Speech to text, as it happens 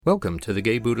Welcome to the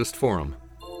Gay Buddhist Forum,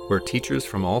 where teachers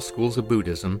from all schools of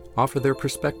Buddhism offer their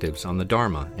perspectives on the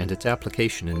Dharma and its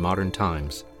application in modern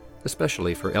times,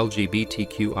 especially for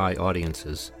LGBTQI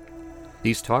audiences.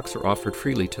 These talks are offered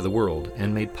freely to the world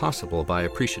and made possible by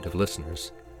appreciative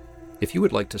listeners. If you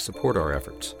would like to support our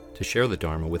efforts to share the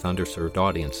Dharma with underserved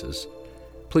audiences,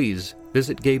 please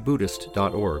visit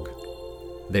gaybuddhist.org.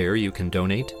 There you can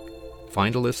donate,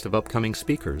 find a list of upcoming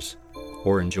speakers,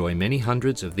 or enjoy many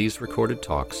hundreds of these recorded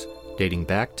talks dating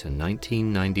back to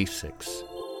 1996.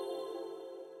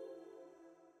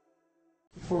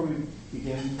 Before we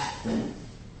begin,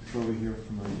 before we hear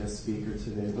from our guest speaker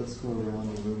today, let's go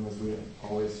around the room as we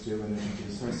always do and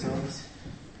introduce ourselves.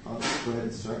 I'll just go ahead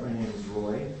and start. My name is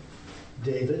Roy.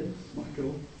 David.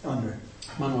 Michael. Andre.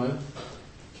 Manuel.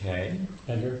 Kay.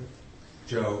 Edgar.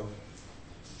 Joe.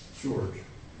 George.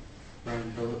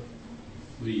 Brian Phillip.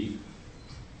 Lee.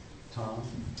 Tom.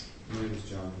 My name is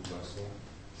John Russell.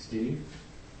 Steve.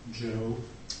 Joe.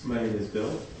 My name is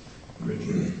Bill. Richard.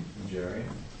 And Jerry.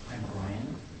 I'm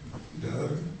Brian.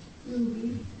 Doug.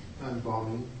 Ruby. I'm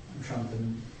Bonnie. I'm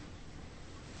Jonathan.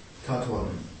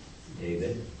 Katwan.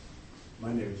 David.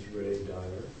 My name is Ray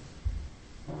Dyer.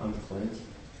 I'm Clint.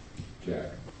 Jack.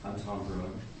 I'm Tom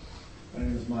Bruin. My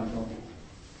name is Michael.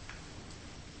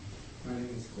 My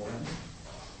name is Glenn.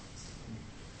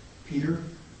 Peter.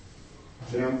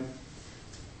 Jim.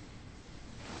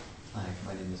 Hi,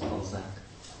 my name is Paul Zach.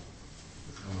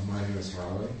 My name is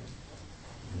Harley.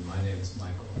 And my name is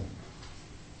Michael.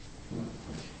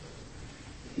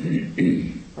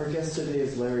 Our guest today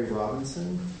is Larry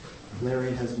Robinson.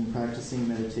 Larry has been practicing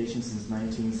meditation since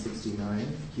 1969.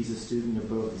 He's a student of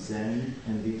both Zen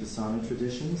and Vipassana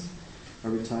traditions. A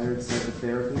retired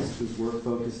psychotherapist whose work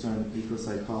focused on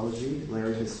eco-psychology,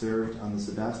 Larry has served on the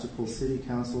Sebastopol City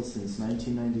Council since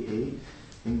 1998,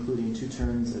 including 2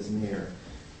 terms as mayor.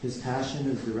 His passion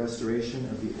is the restoration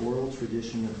of the oral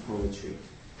tradition of poetry.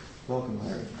 Welcome,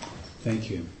 Larry. Thank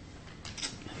you.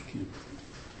 Thank you.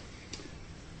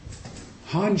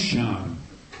 Han Shan,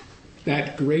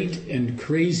 that great and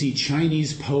crazy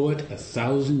Chinese poet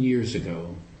 1,000 years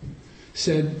ago,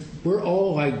 said, "We're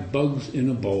all like bugs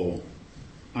in a bowl."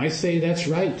 I say that's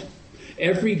right.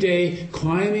 Every day,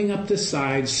 climbing up the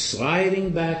side,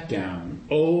 sliding back down,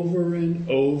 over and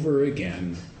over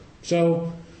again.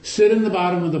 So, sit in the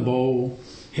bottom of the bowl,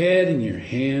 head in your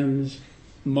hands,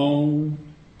 moan,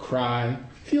 cry,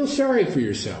 feel sorry for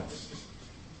yourself.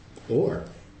 Or,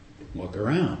 look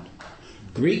around.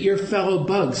 Greet your fellow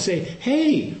bugs. Say,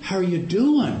 "Hey, how are you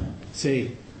doing?"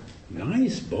 Say,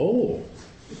 "Nice bowl."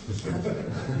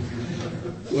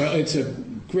 Well, it's a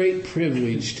great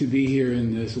privilege to be here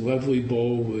in this lovely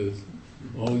bowl with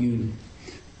all you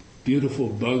beautiful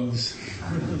bugs.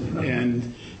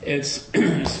 And it's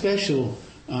a special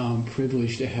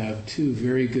privilege to have 2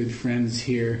 very good friends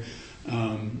here.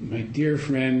 My dear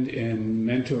friend and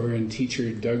mentor and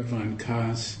teacher, Doug Von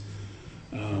Kaas,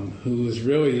 who was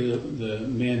really the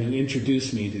man who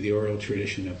introduced me to the oral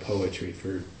tradition of poetry,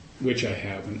 for which I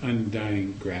have an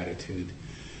undying gratitude.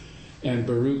 And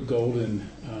Baruch Golden.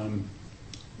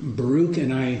 Baruch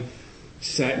and I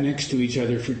sat next to each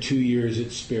other for 2 years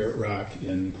at Spirit Rock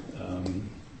in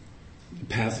the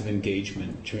Path of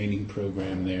Engagement training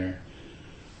program there.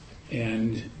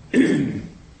 And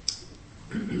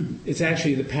it's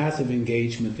actually the Path of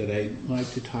Engagement that I'd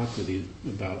like to talk with you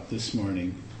about this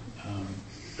morning.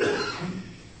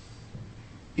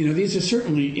 These are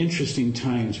certainly interesting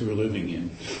times we're living in,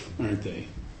 aren't they?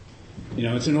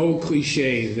 It's an old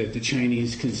cliche that the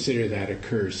Chinese consider that a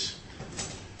curse.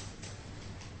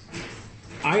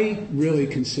 I really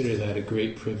consider that a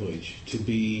great privilege, to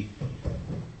be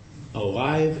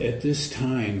alive at this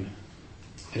time,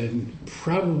 and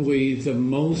probably the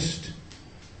most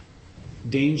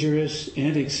dangerous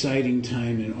and exciting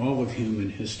time in all of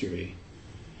human history.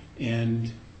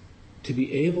 And to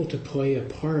be able to play a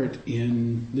part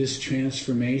in this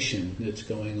transformation that's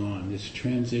going on, this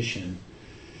transition.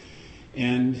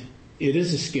 And it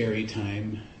is a scary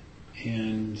time,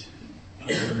 and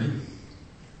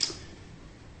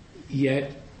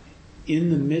yet in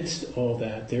the midst of all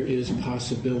that, there is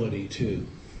possibility too.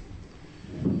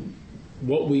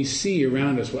 What we see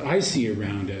around us, what I see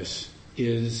around us,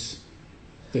 is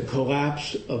the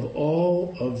collapse of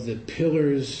all of the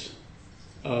pillars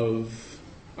of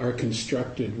our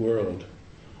constructed world.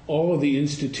 All of the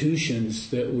institutions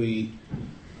that we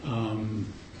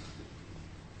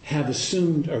have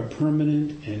assumed are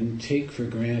permanent and take for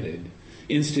granted.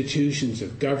 Institutions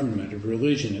of government, of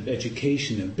religion, of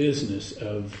education, of business,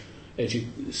 of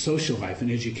social life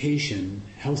and education,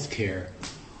 healthcare.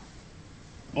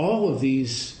 All of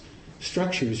these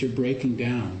structures are breaking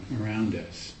down around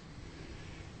us.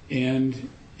 And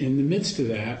in the midst of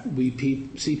that, we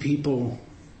see people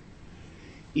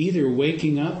either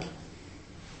waking up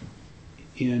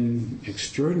in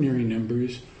extraordinary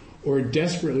numbers or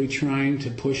desperately trying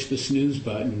to push the snooze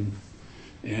button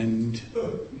and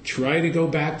try to go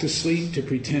back to sleep to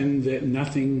pretend that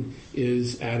nothing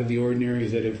is out of the ordinary,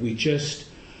 that if we just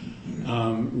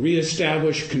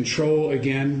reestablish control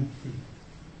again,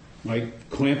 like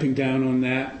clamping down on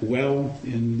that well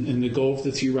in the Gulf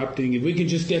that's erupting, if we can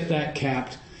just get that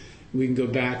capped, we can go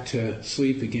back to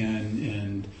sleep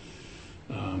again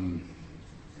and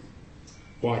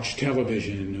watch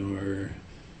television or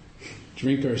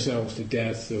drink ourselves to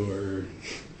death or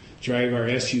drive our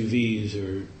SUVs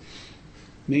or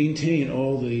maintain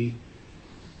all the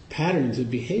patterns of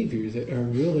behavior that are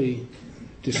really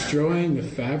destroying the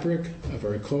fabric of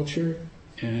our culture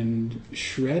and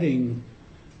shredding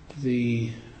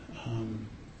the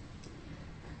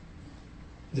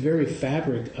very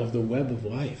fabric of the web of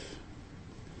life.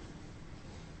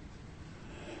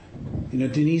 You know,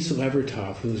 Denise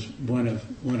Levertov, who's one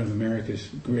of America's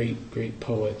great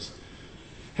poets,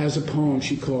 has a poem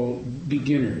she called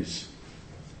Beginners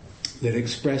that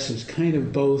expresses kind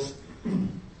of both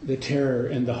the terror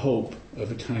and the hope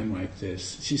of a time like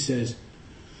this. She says,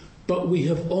 "But we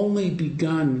have only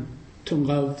begun to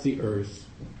love the earth,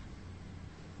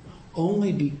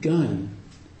 only begun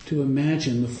to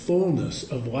imagine the fullness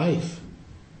of life.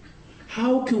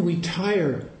 How can we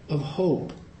tire of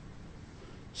hope?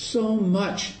 So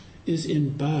much is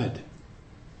in bud.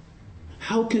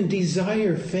 How can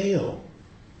desire fail?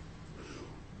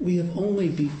 We have only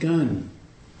begun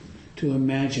to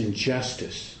imagine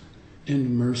justice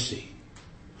and mercy,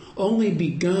 only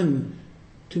begun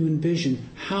to envision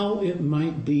how it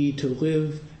might be to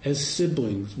live as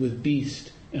siblings with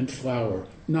beast and flower,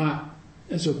 not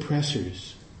as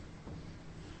oppressors.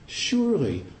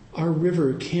 Surely our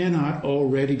river cannot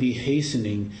already be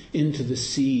hastening into the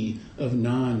sea of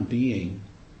non-being.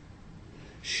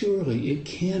 Surely it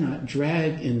cannot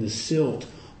drag in the silt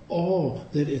all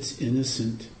that it's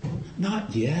innocent.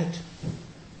 Not yet.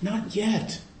 Not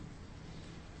yet.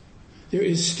 There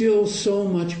is still so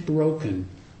much broken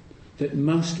that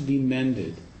must be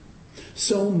mended,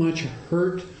 so much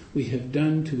hurt we have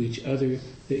done to each other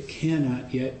that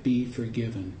cannot yet be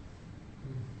forgiven.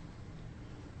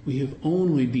 We have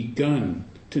only begun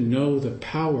to know the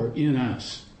power in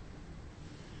us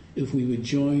if we would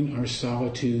join our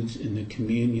solitudes in the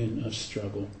communion of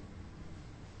struggle.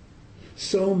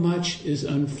 So much is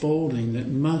unfolding that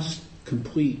must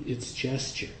complete its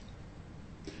gesture.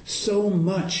 So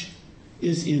much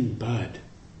is in bud.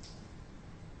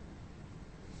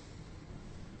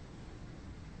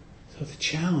 So the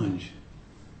challenge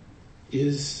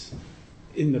is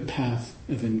in the path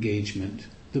of engagement,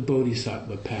 the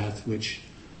Bodhisattva path, which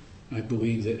I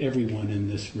believe that everyone in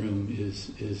this room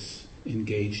is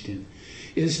engaged in,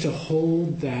 is to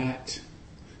hold that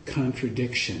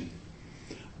contradiction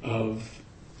of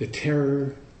the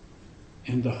terror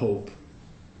and the hope.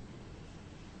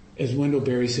 As Wendell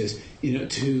Berry says,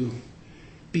 to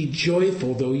be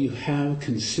joyful though you have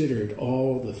considered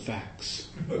all the facts.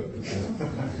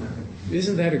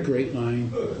 Isn't that a great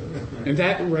line? And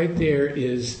that right there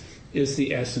is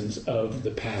the essence of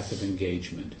the path of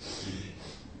engagement.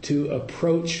 To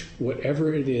approach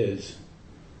whatever it is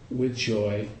with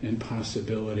joy and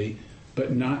possibility,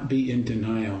 but not be in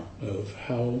denial of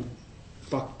how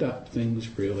fucked up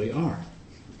things really are.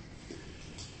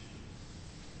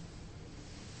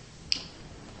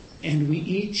 And we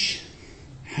each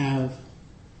have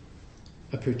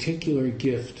a particular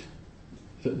gift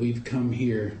that we've come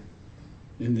here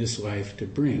in this life to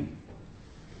bring.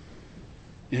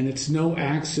 And it's no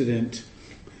accident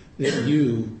that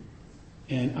you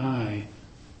and I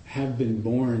have been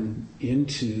born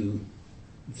into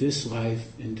this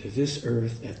life, into this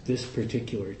earth at this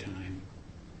particular time.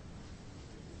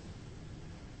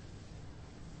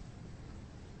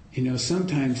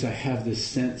 Sometimes I have this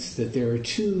sense that there are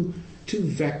two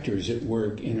vectors at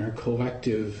work in our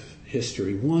collective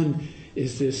history. One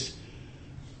is this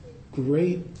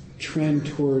great trend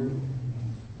toward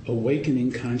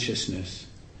awakening consciousness,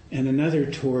 and another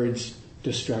towards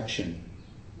destruction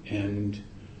and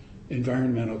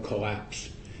environmental collapse.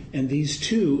 And these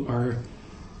two are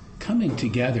coming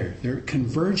together. They're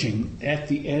converging at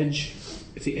the edge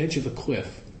of a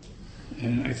cliff.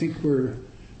 And I think we're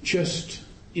just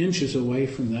inches away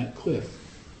from that cliff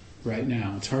right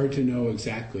now. It's hard to know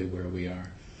exactly where we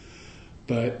are.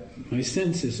 But my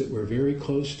sense is that we're very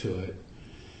close to it.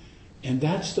 And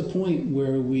that's the point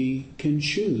where we can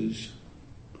choose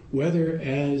whether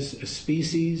as a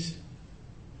species,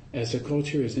 as a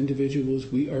culture, as individuals,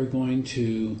 we are going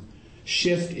to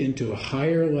shift into a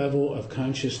higher level of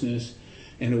consciousness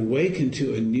and awaken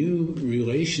to a new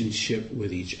relationship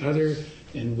with each other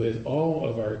and with all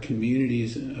of our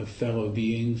communities of fellow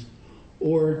beings,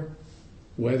 or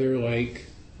whether, like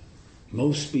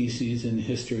most species in the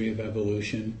history of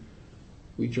evolution,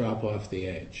 we drop off the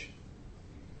edge.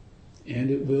 And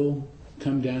it will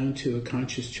come down to a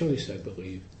conscious choice, I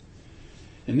believe.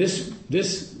 And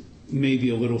this may be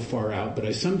a little far out, but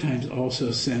I sometimes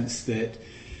also sense that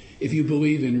if you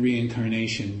believe in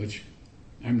reincarnation, which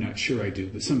I'm not sure I do,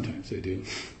 but sometimes I do,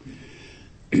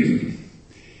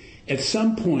 at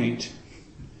some point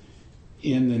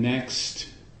in the next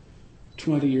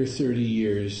 20 or 30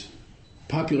 years,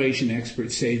 population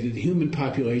experts say that the human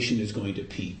population is going to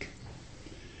peak.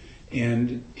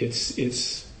 And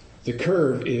the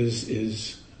curve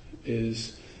is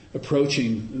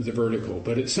approaching the vertical.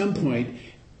 But at some point,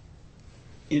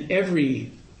 in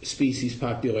every species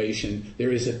population,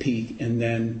 there is a peak and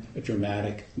then a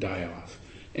dramatic die-off.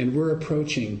 And we're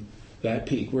approaching that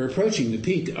peak. We're approaching the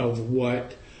peak of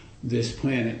what this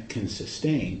planet can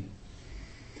sustain.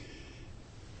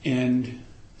 And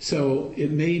so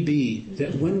it may be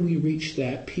that when we reach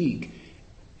that peak,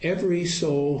 every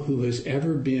soul who has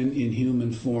ever been in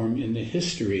human form in the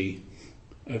history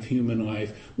of human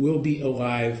life will be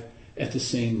alive at the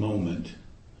same moment.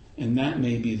 And that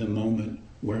may be the moment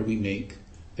where we make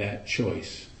that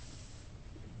choice,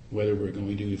 whether we're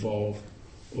going to evolve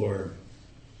or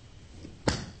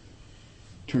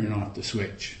turn off the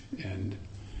switch and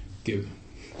give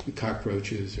the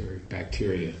cockroaches or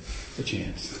bacteria a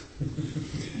chance.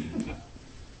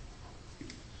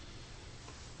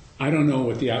 I don't know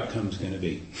what the outcome's going to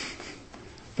be,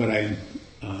 but I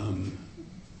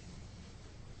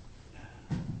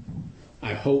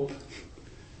hope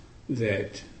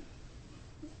that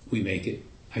we make it.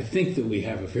 I think that we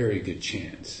have a very good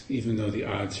chance, even though the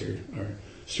odds are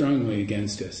strongly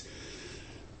against us.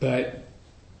 But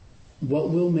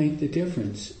what will make the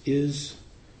difference is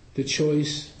the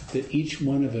choice that each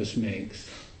one of us makes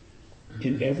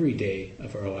in every day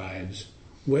of our lives,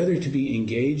 whether to be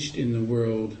engaged in the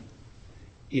world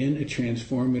in a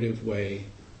transformative way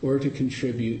or to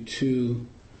contribute to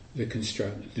the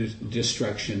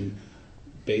destruction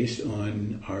based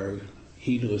on our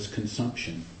heedless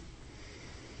consumption.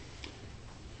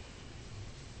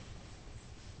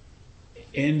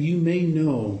 And you may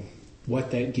know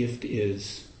what that gift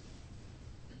is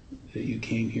that you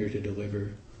came here to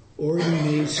deliver, or you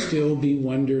may still be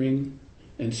wondering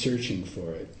and searching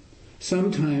for it.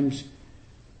 Sometimes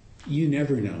you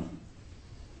never know,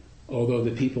 although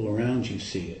the people around you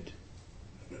see it.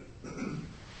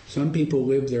 Some people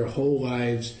live their whole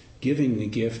lives giving the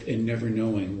gift and never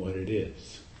knowing what it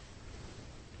is.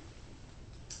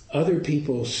 Other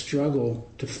people struggle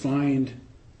to find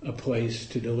a place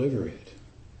to deliver it.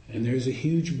 And there's a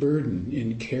huge burden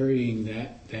in carrying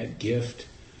that gift,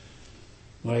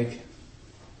 like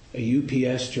a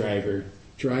UPS driver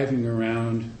driving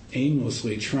around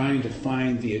aimlessly trying to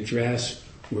find the address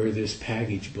where this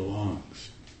package belongs.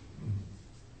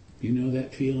 You know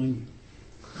that feeling?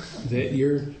 That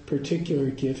your particular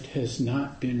gift has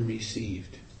not been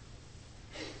received.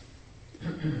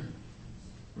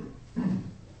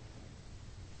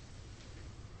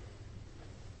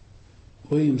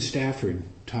 William Stafford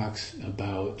talks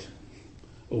about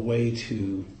a way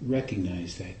to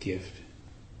recognize that gift.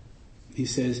 He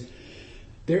says,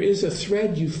 there is a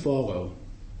thread you follow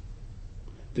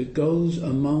that goes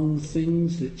among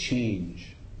things that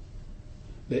change,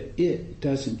 that it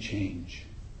doesn't change.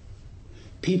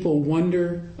 People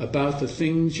wonder about the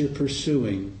things you're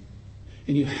pursuing,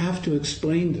 and you have to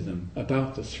explain to them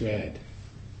about the thread.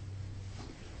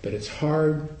 But it's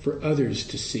hard for others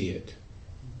to see it.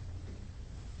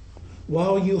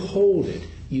 While you hold it,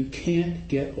 you can't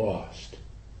get lost.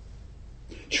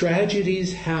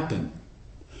 Tragedies happen.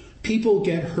 People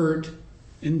get hurt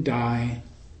and die.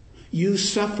 You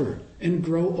suffer and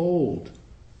grow old.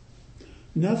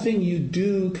 Nothing you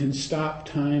do can stop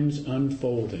time's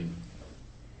unfolding,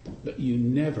 but you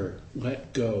never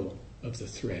let go of the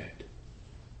thread.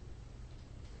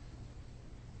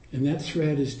 And that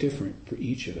thread is different for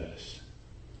each of us.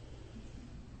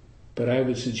 But I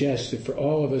would suggest that for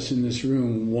all of us in this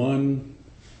room, one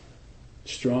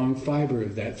strong fiber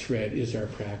of that thread is our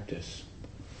practice.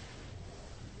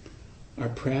 Our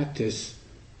practice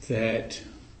that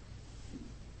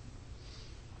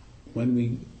when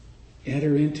we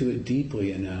enter into it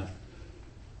deeply enough,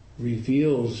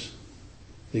 reveals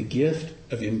the gift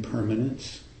of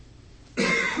impermanence,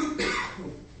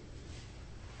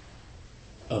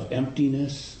 of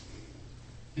emptiness,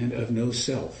 and of no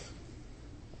self.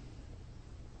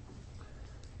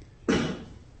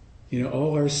 You know,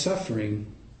 all our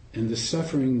suffering and the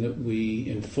suffering that we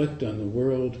inflict on the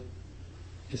world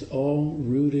is all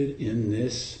rooted in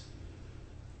this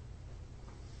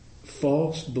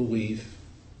false belief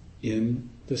in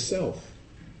the self,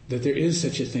 that there is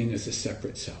such a thing as a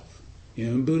separate self. You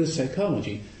know, in Buddhist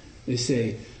psychology, they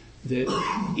say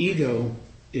that ego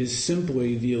is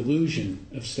simply the illusion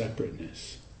of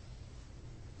separateness.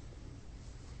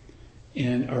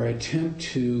 And our attempt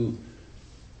to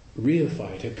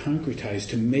reify, to concretize,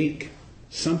 to make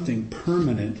something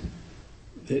permanent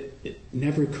that it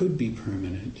never could be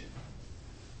permanent,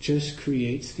 just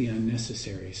creates the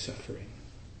unnecessary suffering.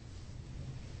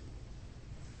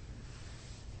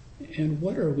 And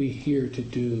what are we here to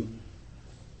do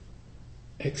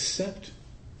except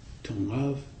to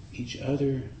love each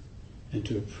other and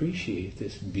to appreciate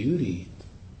this beauty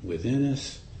within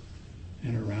us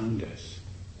and around us?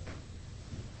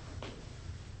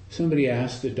 Somebody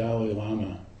asked the Dalai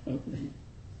Lama,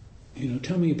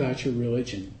 tell me about your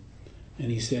religion.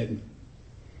 And he said,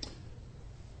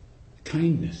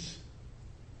 kindness.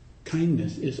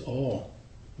 Kindness is all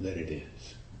that it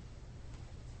is.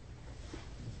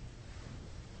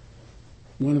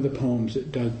 One of the poems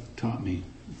that Doug taught me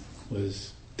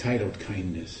was titled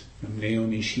Kindness, from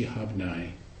Naomi Shihab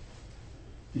Nye.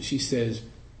 And she says,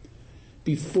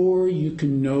 before you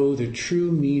can know the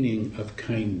true meaning of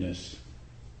kindness,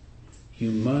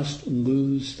 you must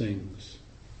lose things.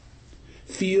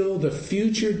 Feel the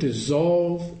future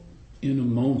dissolve in a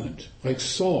moment, like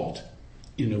salt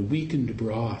in a weakened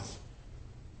broth.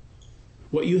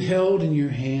 What you held in your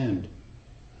hand,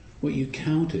 what you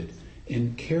counted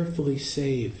and carefully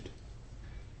saved,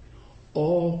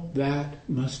 all that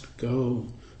must go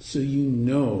so you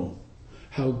know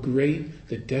how great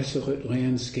the desolate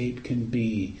landscape can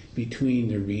be between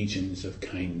the regions of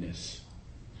kindness.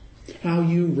 How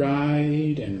you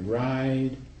ride and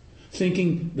ride,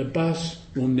 thinking the bus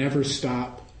will never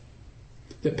stop.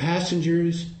 The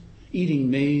passengers, eating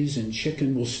maize and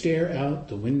chicken, will stare out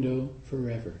the window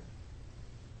forever.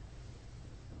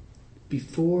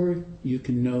 Before you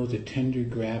can know the tender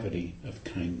gravity of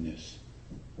kindness,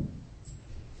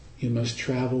 you must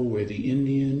travel where the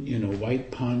Indian in a white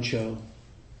poncho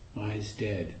lies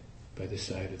dead by the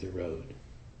side of the road.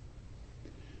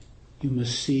 You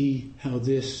must see how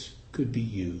this could be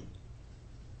you.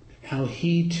 How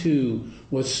he too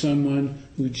was someone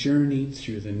who journeyed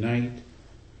through the night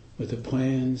with the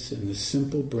plans and the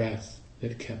simple breath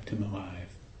that kept him alive.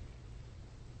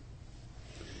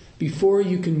 Before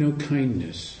you can know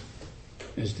kindness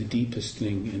as the deepest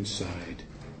thing inside,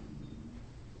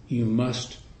 you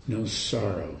must know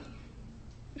sorrow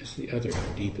as the other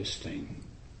deepest thing.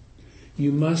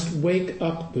 You must wake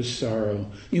up with sorrow.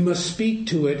 You must speak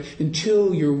to it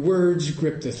until your words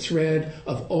grip the thread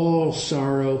of all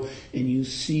sorrow and you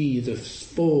see the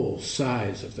full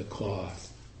size of the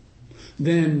cloth.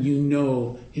 Then you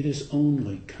know it is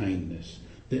only kindness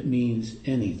that means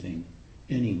anything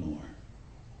anymore.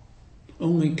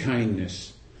 Only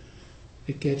kindness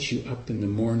that gets you up in the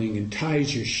morning and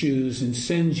ties your shoes and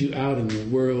sends you out in the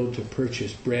world to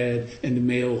purchase bread and to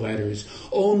mail letters.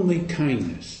 Only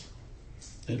kindness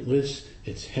that lifts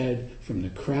its head from the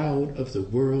crowd of the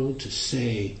world to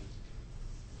say,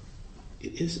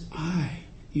 it is I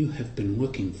you have been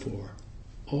looking for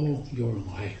all your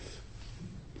life,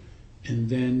 and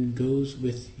then goes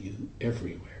with you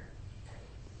everywhere,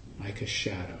 like a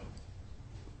shadow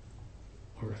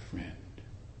or a friend.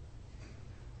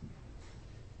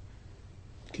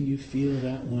 Can you feel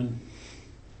that one?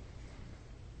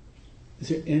 Is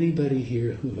there anybody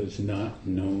here who has not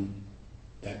known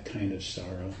that kind of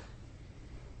sorrow?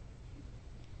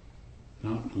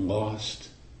 Not lost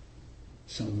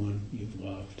someone you've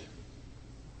loved?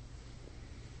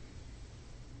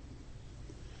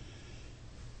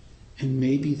 And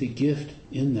maybe the gift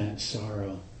in that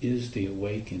sorrow is the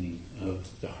awakening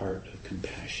of the heart of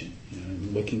compassion.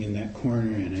 I'm looking in that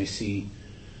corner and I see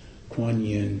Kuan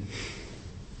Yin,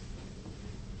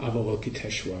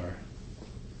 Avalokiteshvar,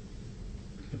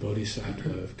 the Bodhisattva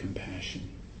of compassion.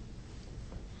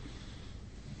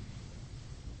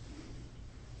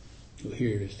 Who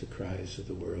hears the cries of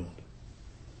the world.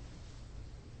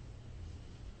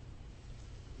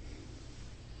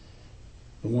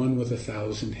 The one with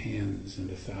 1,000 hands and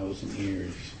 1,000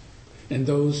 ears. And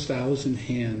those 1,000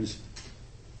 hands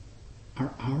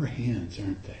are our hands,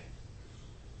 aren't they?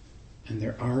 And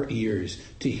they're our ears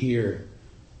to hear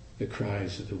the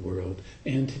cries of the world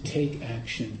and to take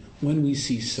action when we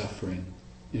see suffering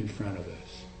in front of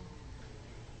us.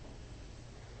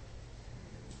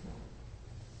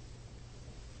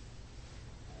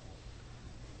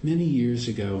 many years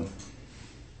ago,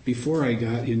 before I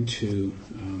got into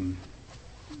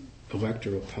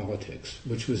electoral politics,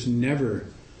 which was never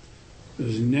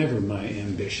my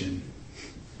ambition.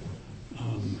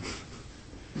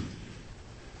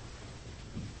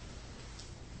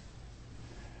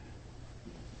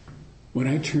 When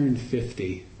I turned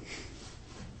 50,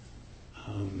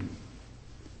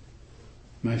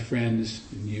 my friends,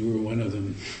 and you were one of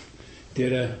them,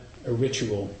 did a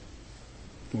ritual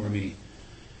for me.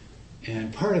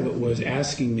 And part of it was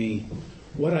asking me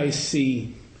what I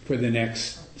see for the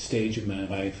next stage of my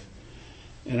life.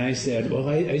 And I said, well,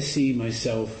 I see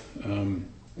myself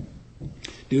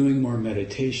doing more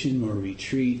meditation, more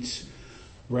retreats,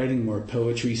 writing more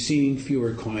poetry, seeing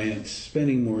fewer clients,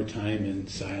 spending more time in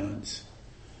silence.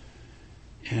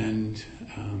 And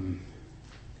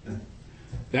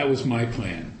that was my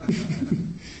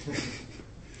plan.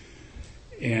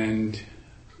 And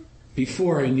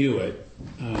before I knew it,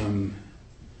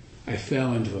 I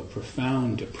fell into a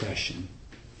profound depression.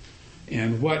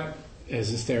 And what,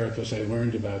 as a therapist, I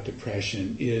learned about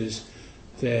depression is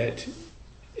that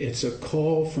it's a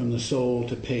call from the soul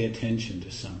to pay attention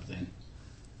to something.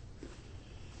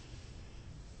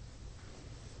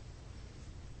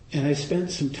 And I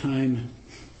spent some time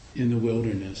in the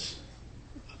wilderness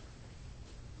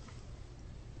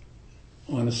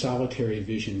on a solitary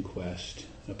vision quest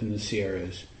up in the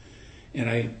Sierras. And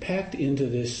I packed into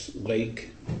this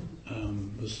lake.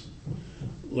 It was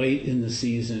late in the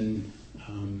season.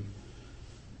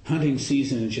 Hunting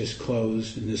season had just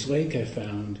closed. And this lake I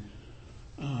found,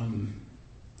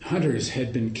 hunters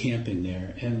had been camping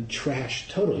there and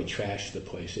totally trashed the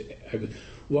place. I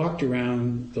walked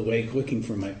around the lake looking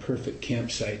for my perfect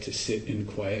campsite to sit in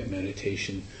quiet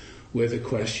meditation with a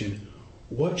question,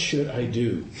 what should I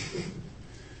do?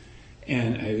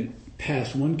 And I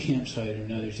passed one campsite or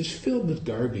another, just filled with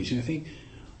garbage. And I think,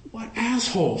 what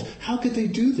assholes? How could they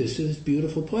do this to this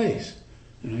beautiful place?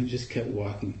 And I just kept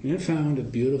walking. And I found a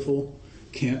beautiful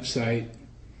campsite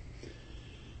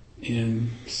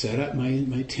and set up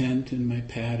my tent and my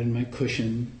pad and my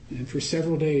cushion. And for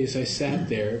several days I sat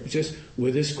there just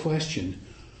with this question.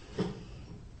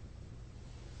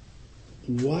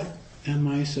 What am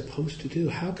I supposed to do?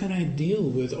 How can I deal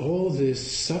with all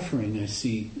this suffering I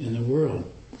see in the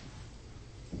world?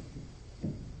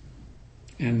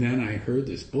 And then I heard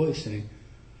this voice saying,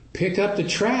 pick up the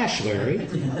trash, Larry.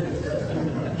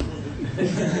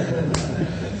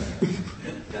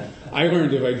 I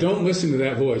learned if I don't listen to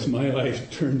that voice, my life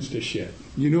turns to shit.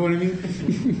 You know what I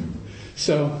mean?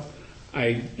 So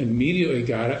I immediately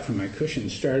got up from my cushion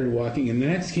and started walking. And the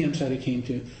next campsite I came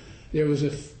to, there was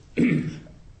a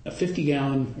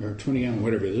 50-gallon or 20-gallon,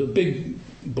 whatever, little big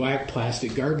black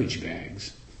plastic garbage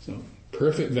bags. So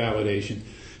perfect validation.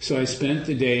 So I spent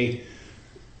the day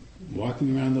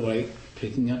walking around the lake,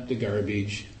 picking up the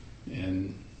garbage,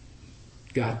 and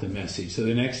got the message. So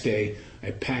the next day, I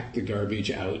packed the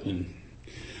garbage out.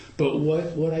 But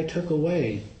what I took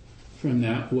away from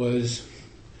that was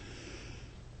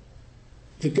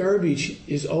the garbage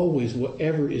is always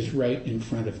whatever is right in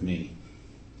front of me.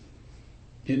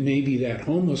 It may be that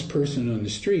homeless person on the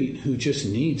street who just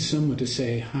needs someone to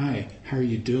say, hi, how are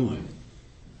you doing?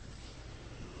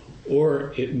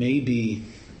 Or it may be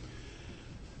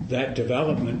that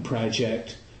development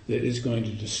project that is going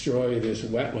to destroy this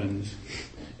wetlands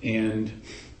and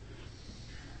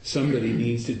somebody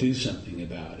needs to do something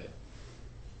about it.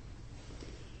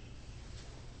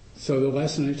 So the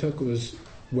lesson I took was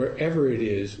wherever it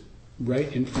is,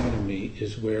 right in front of me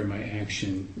is where my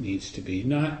action needs to be.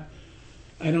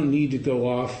 I don't need to go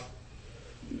off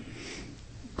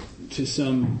to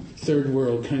some third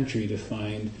world country to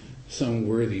find some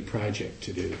worthy project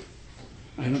to do.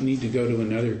 I don't need to go to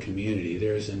another community.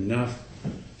 There's enough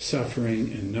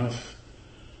suffering, enough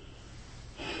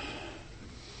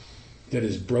that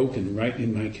is broken right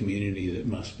in my community that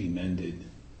must be mended,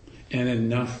 and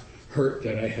enough hurt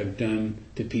that I have done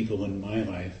to people in my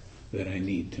life that I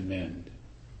need to mend.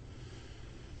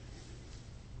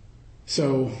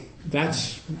 So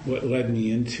that's what led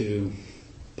me into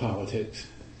politics,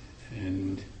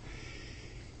 and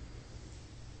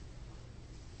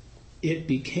it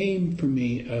became for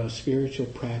me a spiritual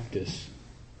practice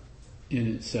in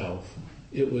itself.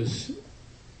 It was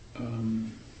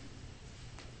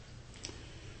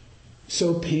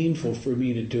so painful for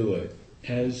me to do it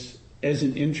as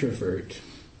an introvert.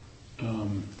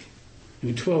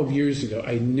 12 years ago,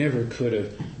 I never could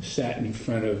have sat in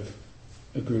front of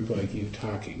a group like you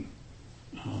talking.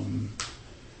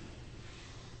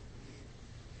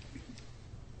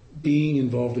 Being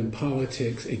involved in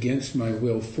politics against my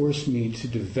will forced me to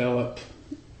develop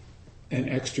an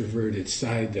extroverted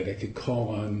side that I could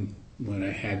call on when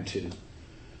I had to.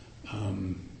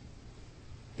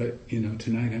 But,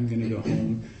 tonight I'm going to go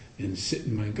home and sit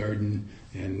in my garden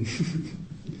and,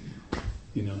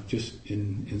 just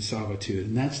in solitude.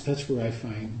 And that's where I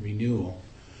find renewal.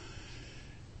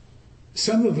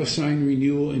 Some of us find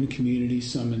renewal in community,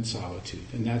 some in solitude.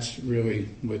 And that's really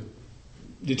what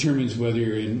determines whether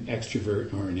you're an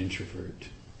extrovert or an introvert.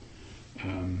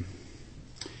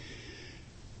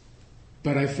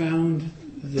 But I found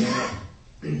that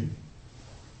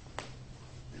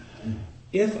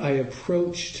if I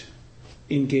approached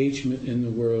engagement in the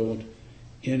world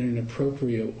in an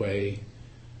appropriate way,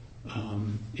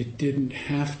 it didn't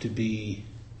have to be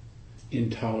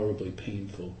intolerably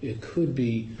painful. It could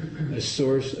be a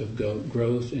source of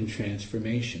growth and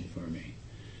transformation for me.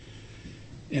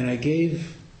 And I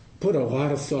put a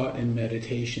lot of thought and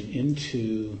meditation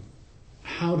into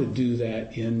how to do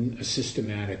that in a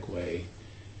systematic way.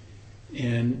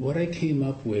 And what I came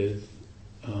up with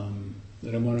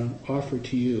that I want to offer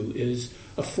to you is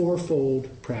a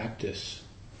fourfold practice.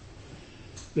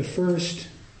 The first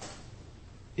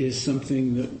is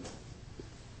something that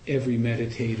every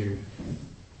meditator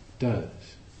does,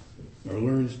 or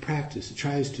learns, practice,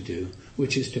 tries to do,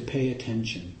 which is to pay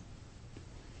attention.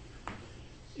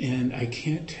 And I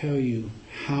can't tell you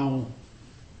how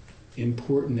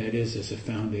important that is as a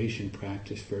foundation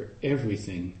practice for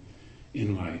everything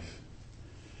in life.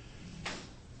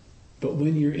 But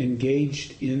when you're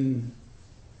engaged in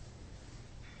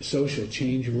social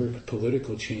change work,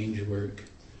 political change work,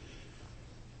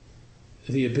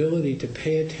 the ability to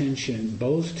pay attention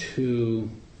both to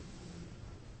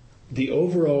the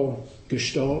overall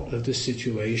gestalt of the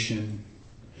situation,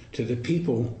 to the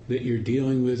people that you're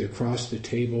dealing with across the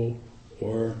table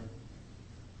or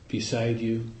beside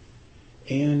you,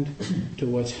 and to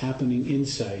what's happening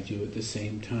inside you at the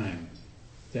same time.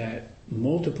 That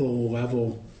multiple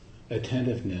level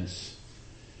attentiveness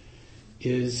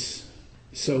is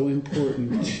so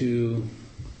important to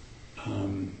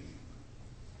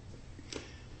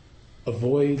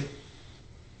avoid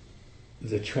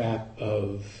the trap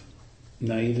of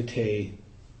naivete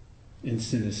and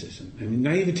cynicism. I mean,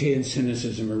 naivete and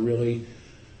cynicism are really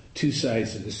two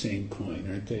sides of the same coin,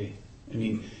 aren't they? I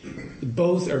mean,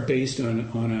 both are based on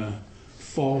a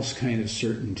false kind of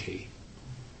certainty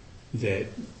that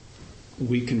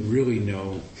we can really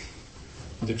know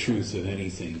the truth of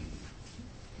anything.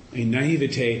 I mean,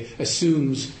 naivete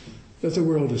assumes that the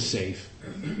world is safe.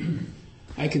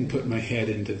 I can put my head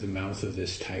into the mouth of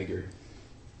this tiger,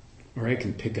 or I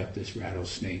can pick up this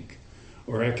rattlesnake,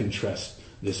 or I can trust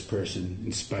this person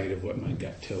in spite of what my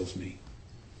gut tells me.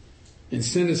 And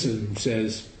cynicism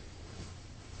says,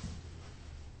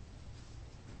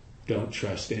 don't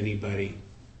trust anybody.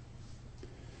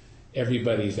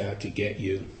 Everybody's out to get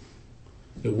you.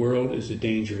 The world is a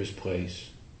dangerous place.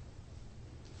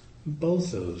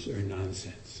 Both those are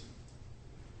nonsense.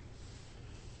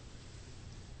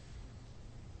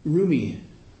 Rumi,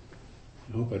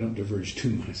 I hope I don't diverge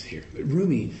too much here, but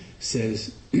Rumi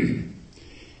says,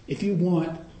 if you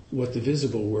want what the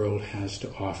visible world has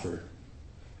to offer,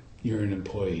 you're an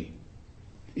employee.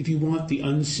 If you want the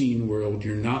unseen world,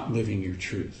 you're not living your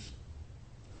truth.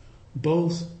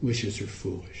 Both wishes are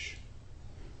foolish,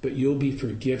 but you'll be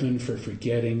forgiven for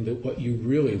forgetting that what you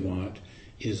really want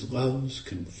is love's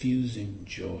confusing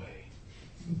joy.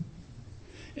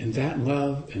 And that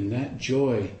love and that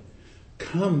joy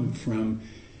come from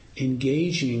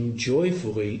engaging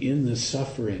joyfully in the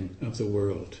suffering of the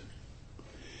world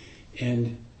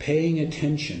and paying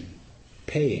attention,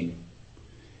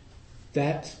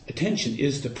 that attention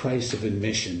is the price of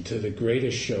admission to the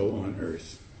greatest show on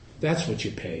earth. That's what you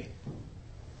pay,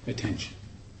 attention.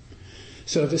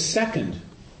 So the second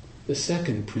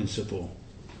principle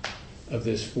of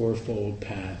this fourfold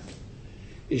path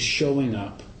is showing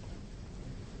up.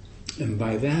 And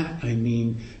by that I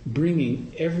mean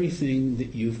bringing everything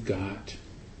that you've got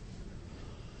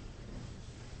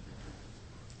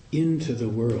into the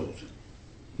world,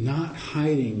 not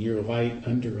hiding your light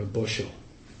under a bushel.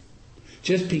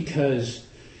 Just because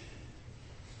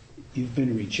you've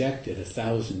been rejected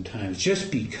 1,000 times,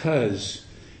 just because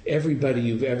everybody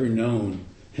you've ever known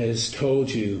has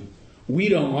told you, we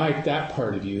don't like that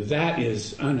part of you, that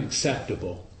is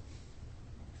unacceptable,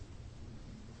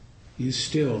 you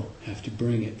still have to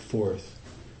bring it forth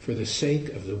for the sake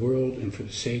of the world and for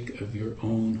the sake of your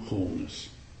own wholeness.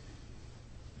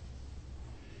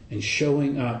 And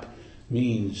showing up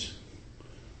means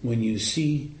when you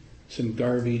see some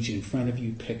garbage in front of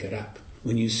you, pick it up.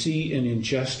 When you see an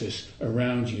injustice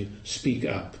around you, speak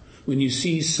up. When you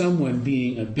see someone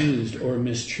being abused or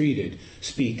mistreated,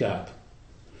 speak up.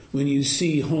 When you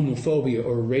see homophobia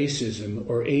or racism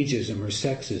or ageism or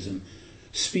sexism,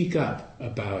 speak up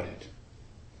about it.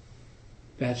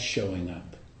 That's showing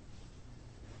up.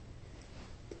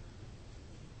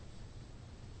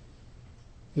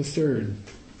 The third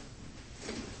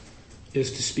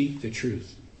is to speak the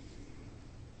truth.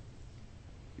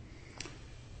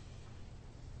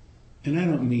 And I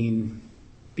don't mean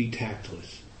be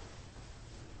tactless,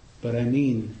 but I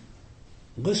mean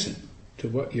listen to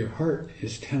what your heart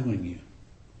is telling you.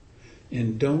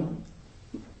 And don't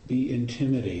be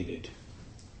intimidated.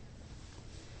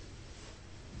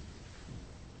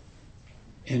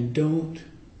 And don't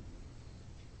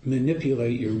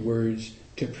manipulate your words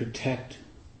to protect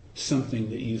something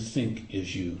that you think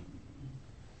is you,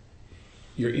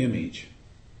 your image.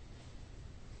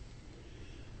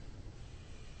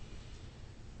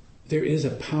 There is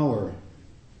a power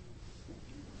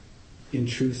in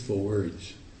truthful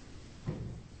words.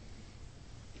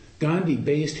 Gandhi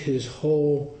based his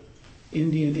whole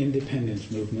Indian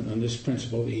independence movement on this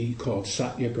principle that he called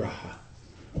satyagraha,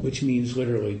 which means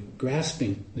literally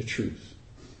grasping the truth.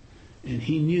 And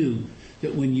he knew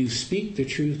that when you speak the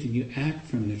truth and you act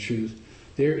from the truth,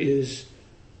 there is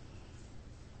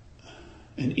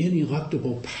an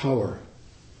ineluctable power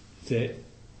that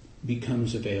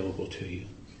becomes available to you.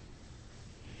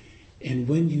 And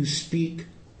when you speak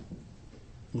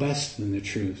less than the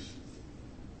truth,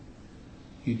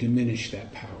 you diminish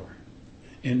that power.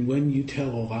 And when you tell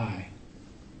a lie,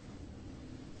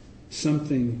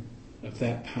 something of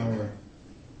that power,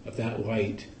 of that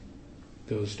light,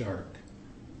 goes dark.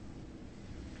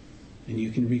 And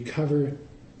you can recover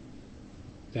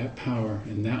that power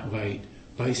and that light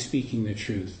by speaking the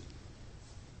truth,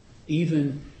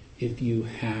 even if you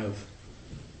have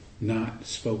not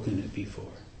spoken it before.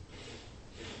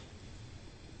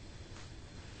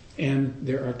 And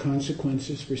there are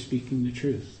consequences for speaking the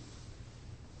truth.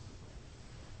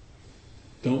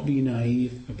 Don't be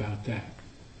naive about that.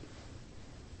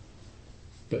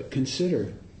 But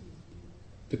consider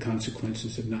the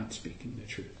consequences of not speaking the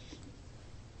truth.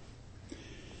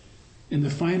 And the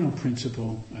final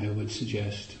principle I would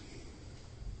suggest,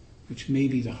 which may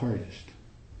be the hardest,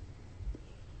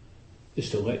 is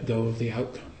to let go of the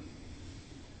outcome.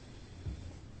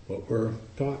 What we're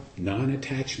taught,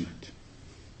 non-attachment.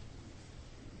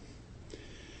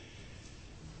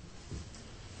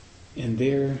 And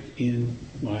therein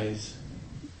lies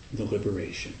the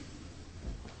liberation.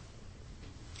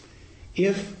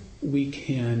 If we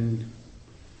can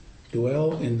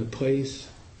dwell in the place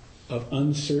of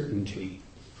uncertainty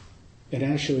and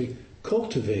actually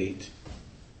cultivate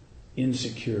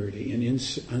insecurity and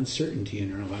uncertainty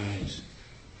in our lives,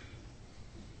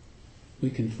 we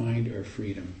can find our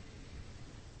freedom.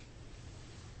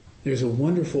 There's a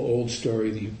wonderful old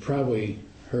story that you've probably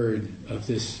heard of,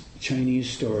 this Chinese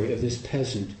story of this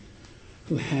peasant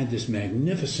who had this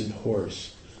magnificent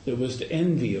horse that was the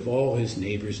envy of all his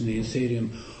neighbors, and they'd say to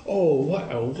him, "Oh,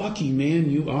 what a lucky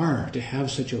man you are to have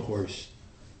such a horse."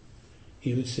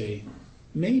 He would say,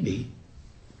 "Maybe."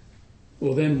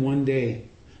 Well, then one day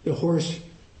the horse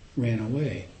ran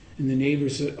away, and the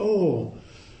neighbors said, "Oh,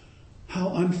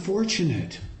 how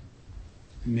unfortunate."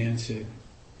 The man said,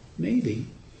 "Maybe."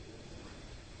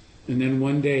 And then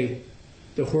one day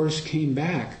the horse came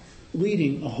back,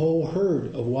 leading a whole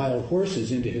herd of wild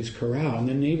horses into his corral. And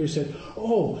the neighbor said,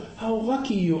 "Oh, how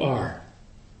lucky you are."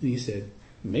 And he said,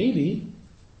 "Maybe."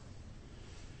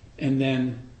 And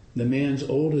then the man's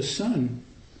oldest son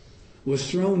was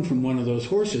thrown from one of those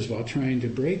horses while trying to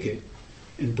break it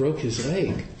and broke his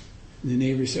leg. And the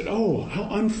neighbor said, "Oh, how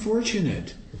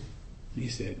unfortunate." And he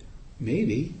said,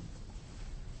 "Maybe."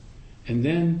 And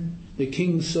then the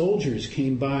king's soldiers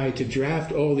came by to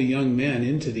draft all the young men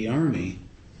into the army,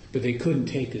 but they couldn't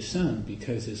take his son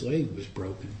because his leg was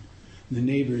broken. And the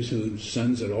neighbors whose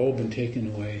sons had all been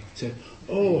taken away said,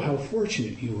 "Oh, how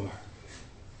fortunate you are."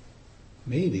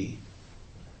 Maybe.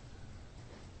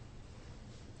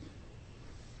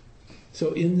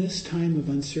 So in this time of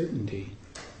uncertainty,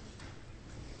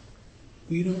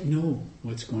 we don't know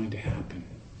what's going to happen.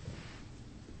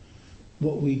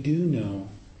 What we do know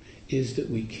is that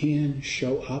we can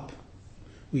show up,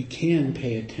 we can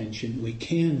pay attention, we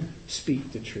can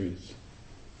speak the truth.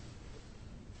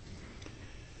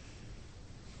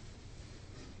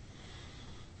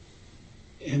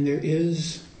 And there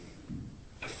is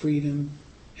a freedom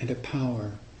and a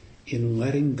power in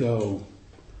letting go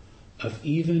of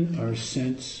even our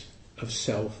sense of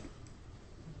self,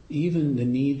 even the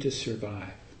need to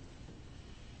survive.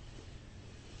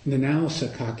 Nanao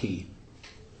Sakaki,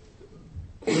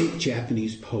 great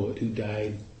Japanese poet who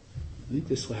died, I think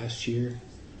this last year,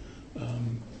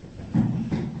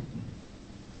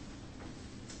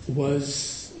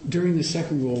 was, during the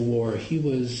Second World War, he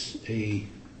was a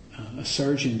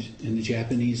sergeant in the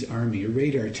Japanese army, a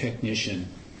radar technician.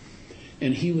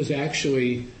 And he was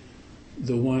actually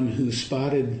the one who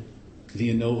spotted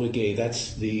the Enola Gay.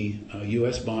 That's the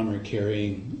U.S. bomber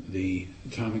carrying the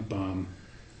atomic bomb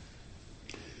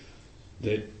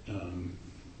that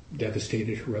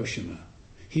devastated Hiroshima.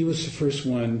 He was the first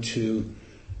one to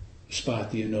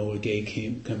spot the Enola Gay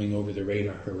coming over the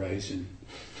radar horizon.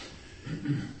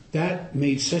 That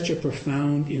made such a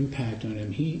profound impact on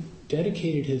him. He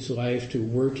dedicated his life to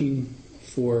working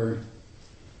for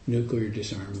nuclear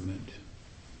disarmament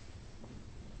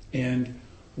and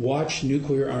watched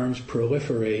nuclear arms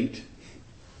proliferate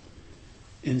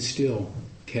and still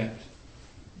kept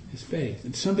his faith.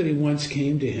 And somebody once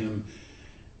came to him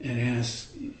and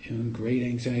asked, in great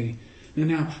anxiety,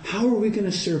 now, how are we going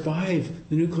to survive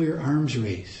the nuclear arms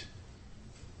race?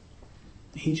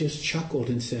 He just chuckled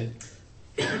and said,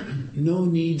 no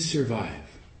need survive.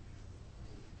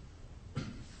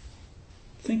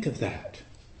 Think of that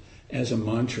as a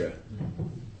mantra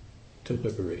to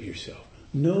liberate yourself.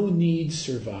 No need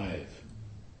survive.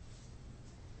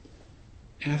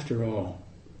 After all,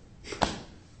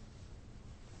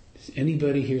 does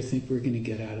anybody here think we're going to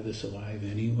get out of this alive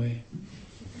anyway?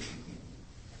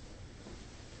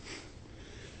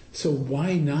 So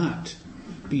why not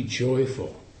be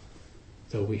joyful,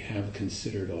 though we have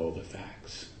considered all the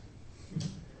facts?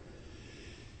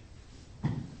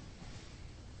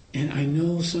 And I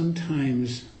know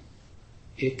sometimes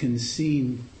it can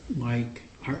seem like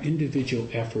our individual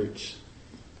efforts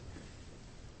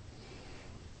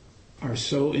are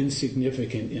so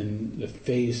insignificant in the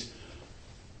face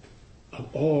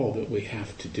of all that we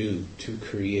have to do to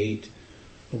create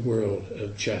a world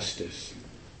of justice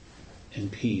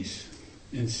and peace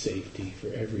and safety for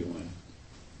everyone.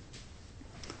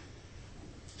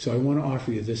 So I want to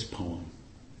offer you this poem.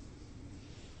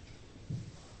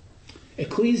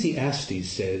 Ecclesiastes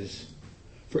says,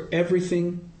 for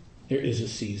everything there is a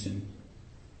season.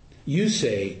 You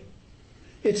say,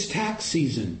 it's tax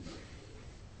season,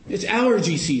 it's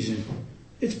allergy season,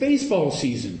 it's baseball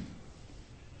season.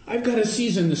 I've got to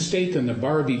season the steak and the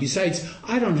Barbie. Besides,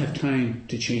 I don't have time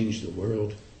to change the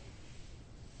world.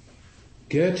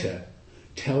 Goethe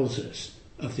tells us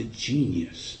of the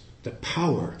genius, the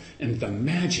power, and the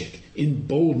magic in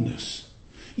boldness.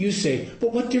 You say,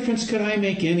 but what difference could I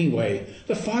make anyway?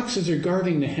 The foxes are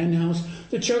guarding the henhouse,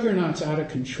 the juggernaut's out of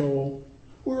control.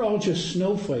 We're all just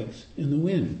snowflakes in the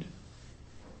wind.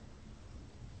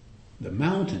 The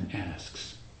mountain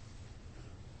asks,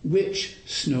 which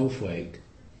snowflake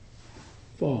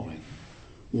falling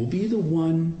will be the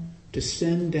one to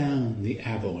send down the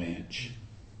avalanche,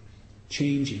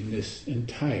 changing this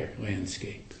entire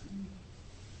landscape?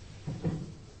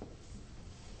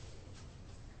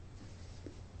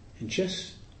 And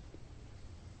just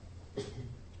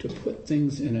to put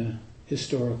things in a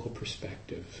historical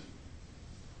perspective,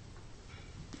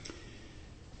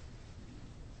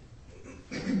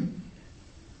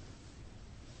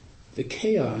 the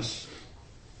chaos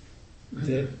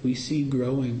that we see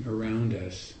growing around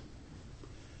us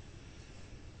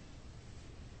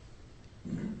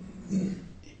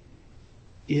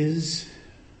is,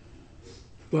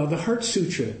 well, the Heart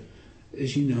Sutra,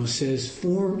 as you know, says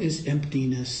form is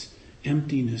emptiness,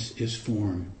 emptiness is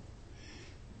form.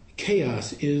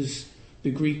 Chaos is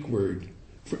the Greek word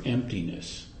for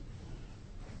emptiness.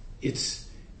 It's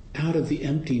out of the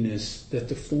emptiness that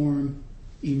the form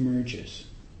emerges.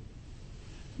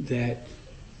 That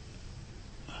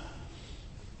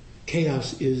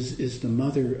chaos is the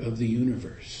mother of the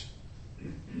universe.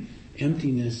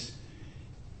 Emptiness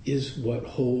is what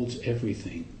holds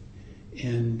everything.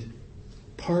 And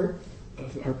part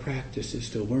of our practice is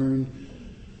to learn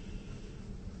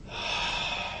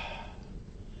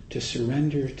to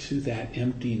surrender to that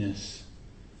emptiness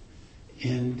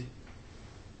and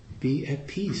be at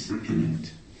peace in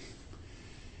it.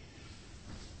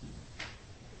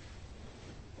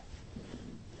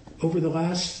 Over the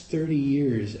last 30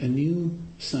 years, a new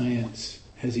science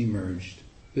has emerged,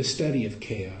 the study of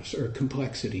chaos, or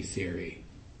complexity theory.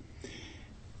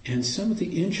 And some of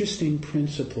the interesting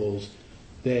principles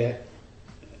that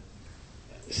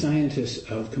scientists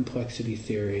of complexity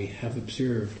theory have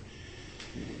observed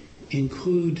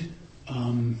include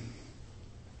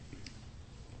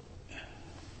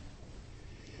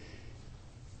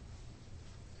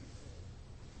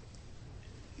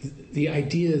the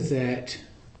idea that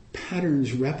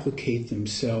patterns replicate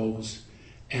themselves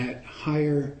at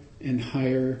higher and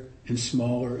higher and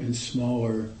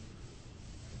smaller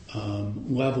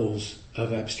levels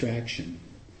of abstraction.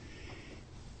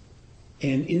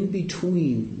 And in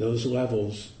between those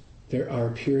levels, there are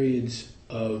periods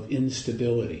of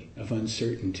instability, of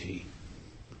uncertainty.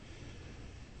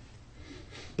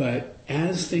 But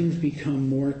as things become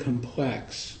more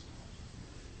complex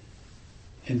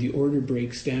and the order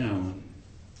breaks down,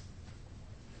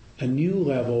 a new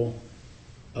level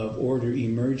of order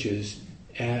emerges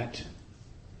at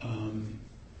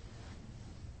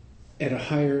a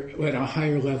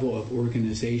higher level of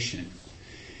organization.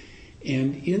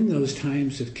 And in those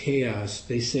times of chaos,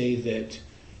 they say that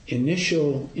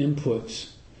initial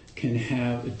inputs can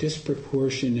have a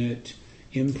disproportionate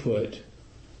impact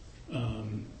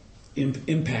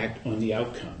on the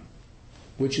outcome,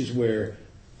 which is where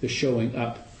the showing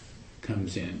up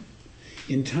comes in.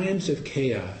 In times of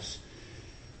chaos,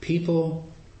 people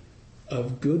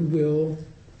of goodwill,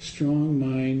 strong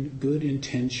mind, good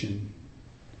intention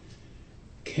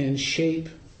can shape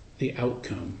the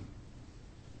outcome.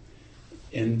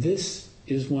 And this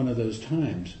is one of those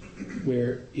times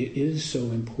where it is so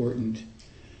important,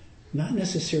 not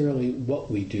necessarily what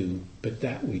we do, but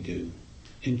that we do.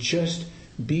 And just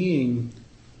being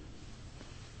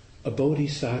a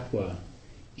bodhisattva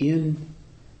in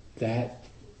that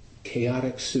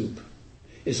chaotic soup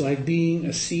is like being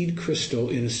a seed crystal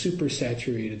in a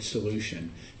supersaturated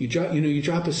solution. You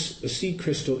drop a seed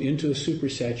crystal into a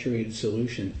supersaturated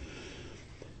solution.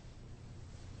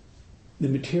 The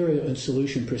material in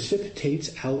solution precipitates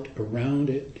out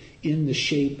around it in the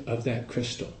shape of that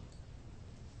crystal.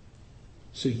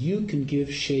 So you can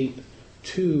give shape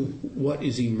to what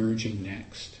is emerging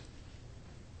next.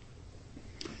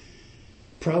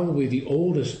 Probably the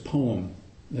oldest poem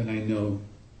that I know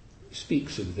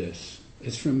speaks of this.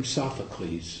 It's from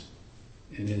Sophocles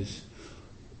and is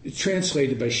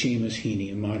translated by Seamus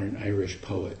Heaney, a modern Irish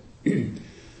poet.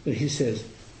 But he says,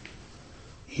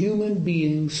 human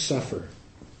beings suffer.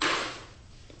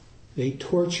 They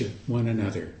torture one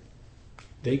another.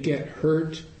 They get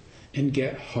hurt and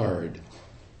get hard.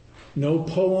 No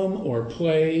poem or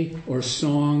play or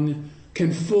song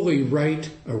can fully right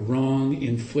a wrong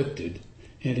inflicted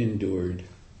and endured.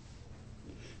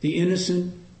 The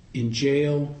innocent in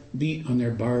jail beat on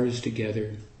their bars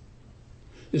together.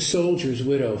 The soldier's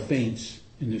widow faints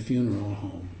in the funeral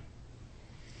home.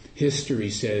 History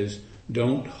says,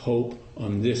 don't hope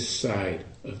on this side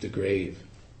of the grave.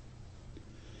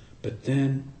 But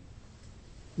then,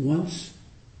 once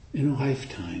in a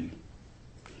lifetime,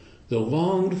 the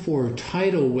longed-for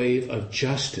tidal wave of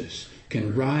justice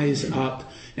can rise up,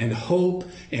 and hope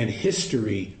and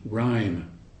history rhyme.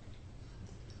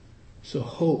 So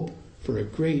hope for a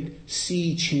great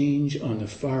sea change on the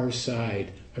far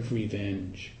side of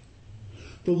revenge.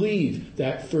 Believe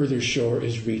that further shore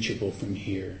is reachable from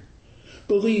here.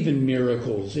 Believe in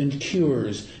miracles and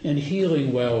cures and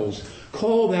healing wells.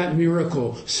 Call that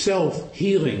miracle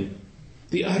self-healing,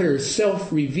 the utter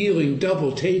self-revealing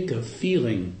double take of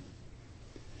feeling.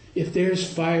 If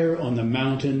there's fire on the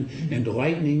mountain and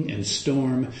lightning and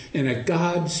storm, and a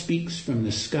God speaks from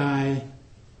the sky,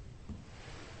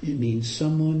 it means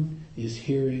someone is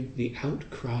hearing the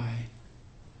outcry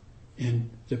and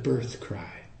the birth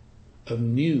cry of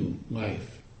new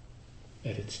life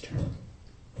at its turn.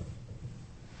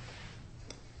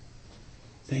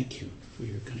 Thank you for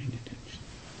your kind attention.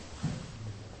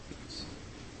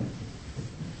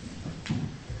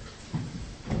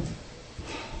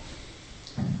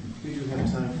 We do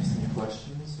have time for some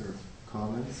questions or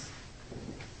comments.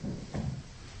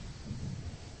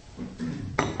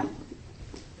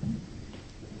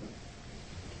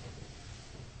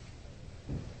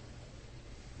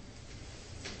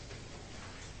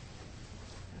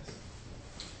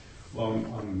 Well,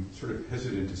 I'm sort of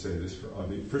hesitant to say this.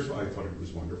 First of all, I thought it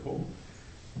was wonderful,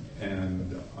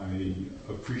 and I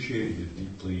appreciated it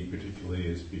deeply,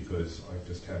 particularly as because I've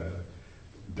just had a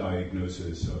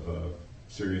diagnosis of a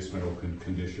serious medical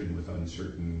condition with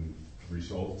uncertain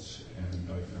results,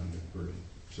 and I found it very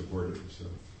supportive, so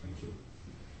thank you.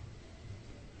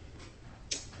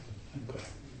 I'm glad.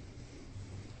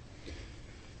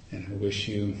 And I wish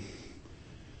you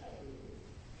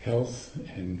health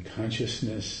and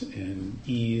consciousness and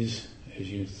ease as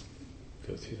you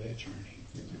go through that journey.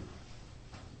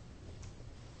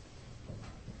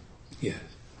 Yes.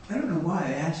 I don't know why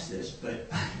I asked this, but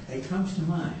it comes to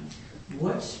mind.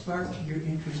 What sparked your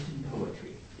interest in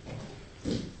poetry?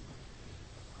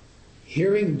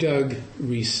 Hearing Doug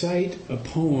recite a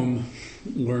poem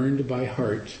learned by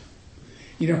heart.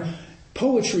 You know,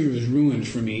 poetry was ruined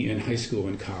for me in high school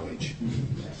and college.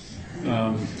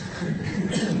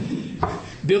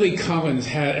 Billy Collins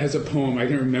has a poem, I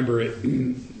don't remember it,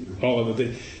 all of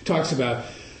it, that talks about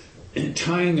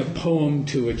tying a poem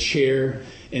to a chair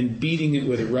and beating it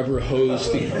with a rubber hose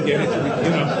to get it to,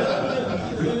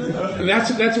 And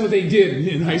that's what they did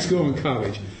in high school and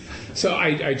college. So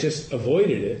I just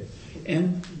avoided it.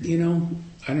 And,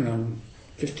 I don't know,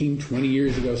 15, 20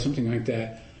 years ago, something like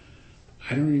that,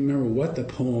 I don't remember what the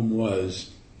poem was,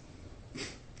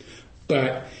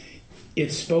 but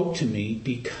it spoke to me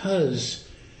because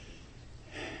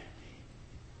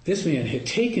this man had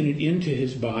taken it into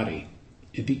his body.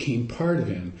 It became part of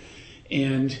him.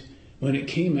 And when it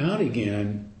came out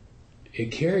again,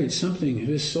 it carried something of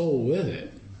his soul with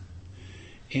it.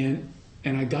 And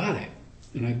I got it.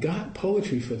 And I got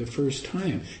poetry for the first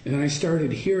time. And then I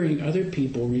started hearing other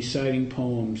people reciting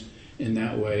poems in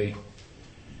that way.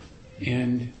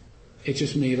 And it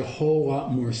just made a whole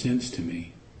lot more sense to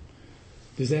me.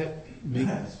 Does that make...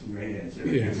 That's a great answer.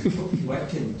 Yeah. What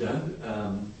can Doug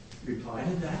reply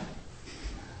to that?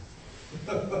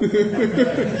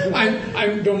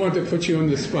 I don't want to put you on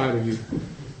the spot of you.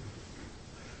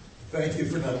 Thank you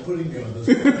for not putting me on this.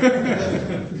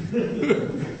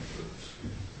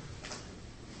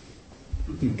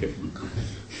 Okay.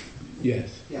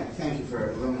 Yes. Yeah, thank you for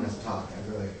a luminous talk.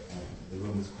 I really, the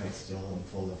room was quite still and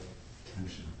full of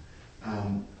tension.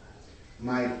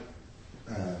 I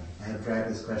have dragged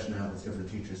this question out with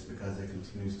different teachers because it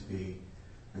continues to be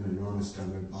an enormous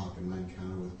stumbling block in my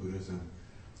encounter with Buddhism.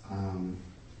 I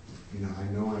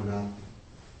know I'm not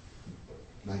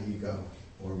my ego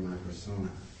or my persona,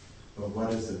 but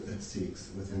what is it that seeks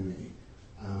within me?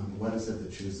 What is it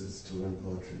that chooses to learn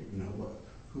poetry?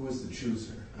 Who is the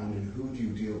chooser? Who do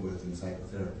you deal with in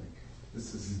psychotherapy?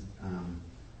 This is,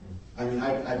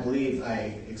 I believe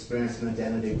I experience an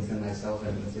identity within myself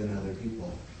and within other people.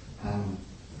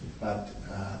 But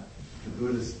the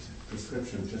Buddhist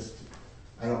prescription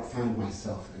I don't find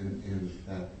myself in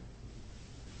that,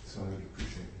 so I would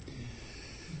appreciate it.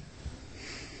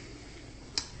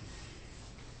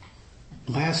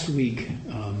 Last week,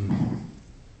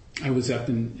 I was up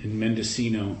in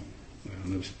Mendocino. I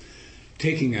was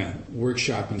taking a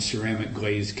workshop in ceramic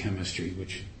glaze chemistry,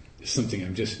 which is something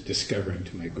I'm just discovering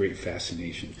to my great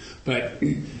fascination. But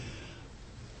in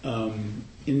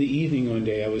the evening one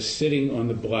day, I was sitting on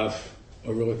the bluff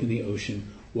overlooking the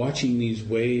ocean, watching these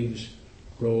waves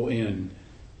roll in,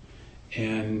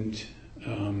 and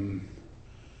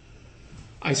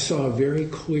I saw very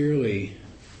clearly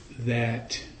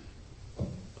that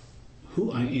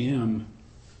who I am,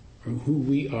 or who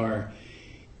we are,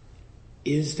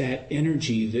 is that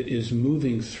energy that is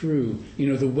moving through.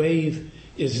 The wave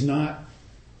is not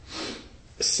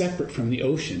separate from the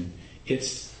ocean.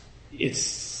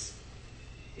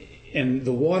 And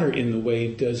the water in the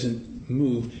wave doesn't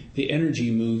move. The energy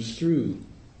moves through,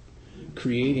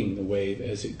 creating the wave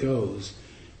as it goes.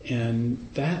 And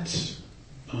that's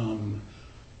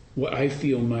what I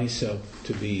feel myself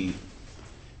to be,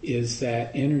 is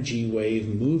that energy wave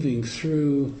moving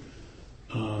through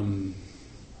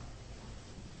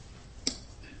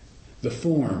the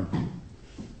form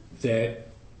that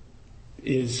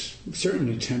is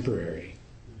certainly temporary.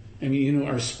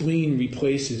 Our spleen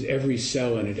replaces every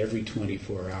cell in it every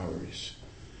 24 hours.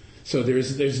 So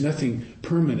there's nothing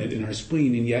permanent in our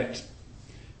spleen, and yet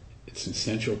it's an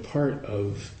essential part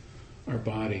of our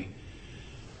body.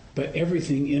 But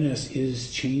everything in us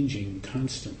is changing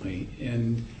constantly,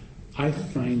 and I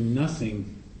find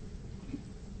nothing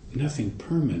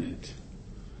permanent.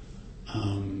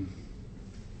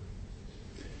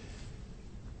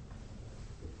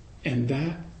 And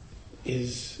that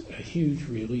is a huge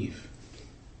relief.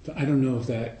 I don't know if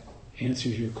that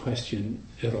answers your question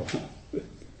at all.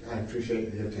 I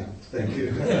appreciate the attempt. Thank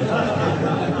you.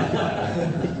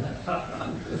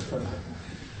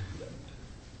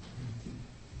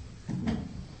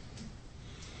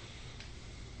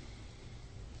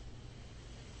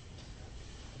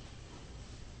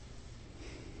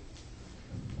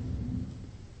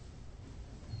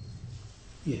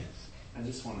 Yes. I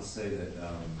just want to say that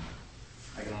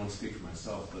I can only speak for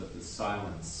myself, but the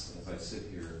silence as I sit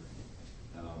here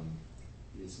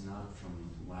is not from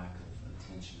lack of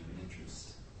attention or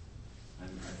interest. I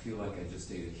feel like I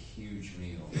just ate a huge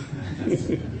meal, and I'm just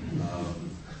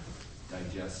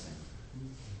digesting,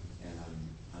 and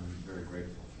I'm very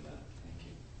grateful for that. Thank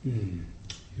you.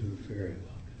 You're very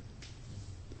welcome.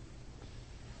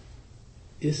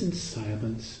 Isn't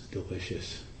silence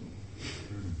delicious?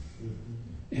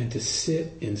 And to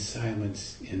sit in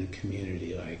silence in a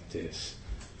community like this.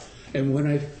 And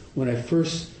when I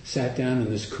first sat down on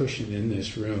this cushion in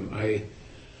this room,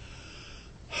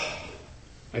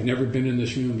 I've never been in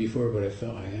this room before, but I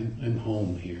felt I'm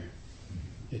home here.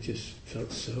 It just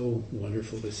felt so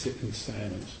wonderful to sit in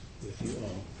silence with you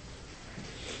all.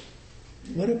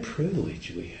 What a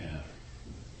privilege we have.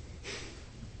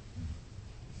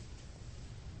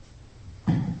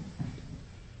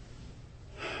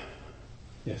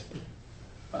 Yes.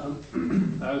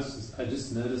 I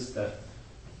just noticed that.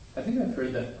 I think I've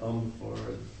heard that poem before.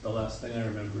 The last thing I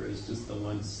remember is just the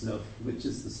one which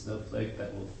is the snowflake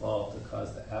that will fall to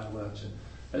cause the avalanche. And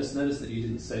I just noticed that you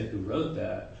didn't say who wrote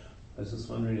that. I was just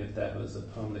wondering if that was a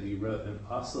poem that you wrote, and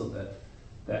also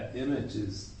that image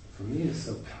is, for me, is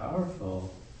so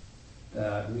powerful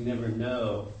that we never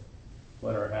know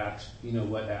what our action,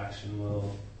 what action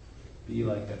will be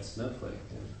like that snowflake.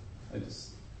 And I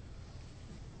just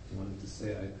wanted to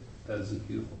say that is a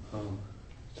beautiful poem.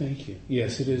 Thank you.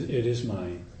 Yes, it is. It is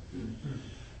mine.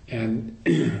 And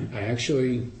I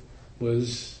actually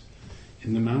was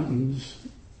in the mountains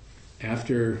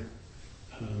after,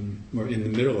 or in the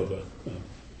middle of a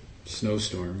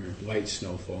snowstorm or light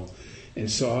snowfall,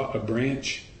 and saw a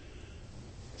branch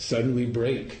suddenly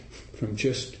break from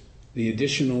just the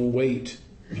additional weight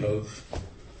of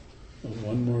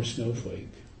one more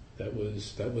snowflake. That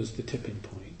was the tipping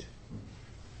point.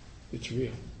 It's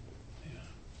real.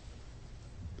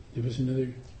 There was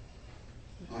another...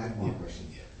 I have one question.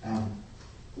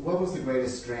 What was the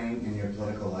greatest strain in your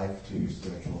political life to your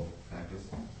spiritual practice?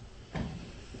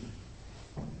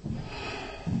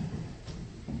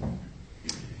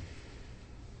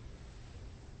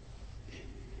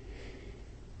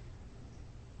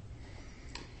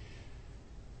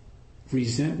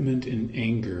 Resentment and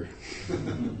anger.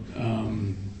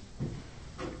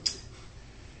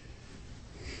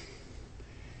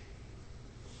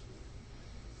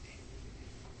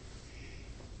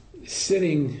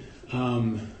 Sitting,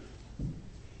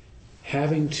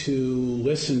 having to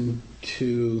listen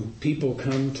to people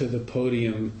come to the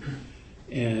podium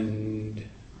and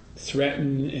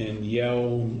threaten and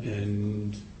yell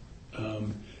and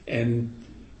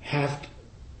have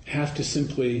to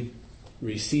simply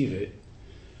receive it.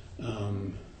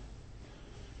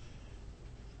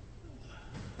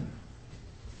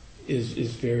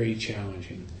 Is very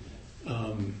challenging.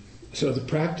 So the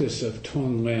practice of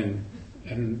Tonglen,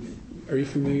 are you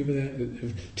familiar with that?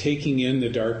 Of taking in the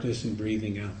darkness and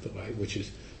breathing out the light, which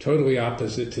is totally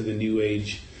opposite to the New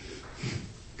Age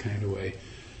kind of way,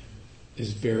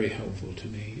 is very helpful to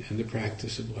me. And the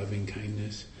practice of loving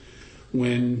kindness.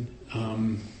 When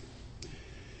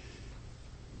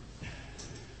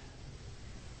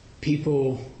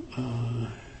people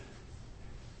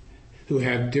who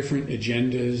have different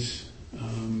agendas,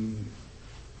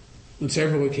 on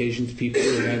several occasions people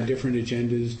who had different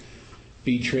agendas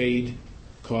betrayed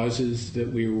causes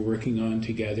that we were working on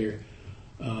together.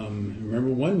 I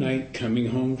remember one night coming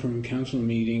home from a council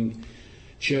meeting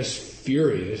just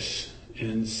furious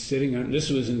and sitting on,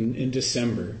 this was in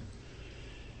December,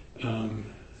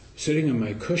 sitting on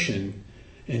my cushion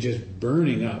and just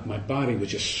burning up. My body was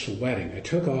just sweating. I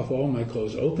took off all my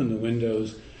clothes, opened the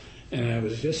windows, and I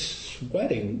was just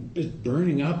sweating, just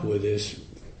burning up with this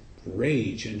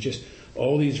rage and just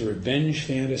all these revenge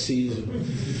fantasies.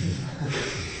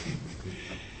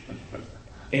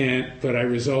 But I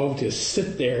resolved to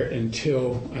sit there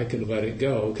until I could let it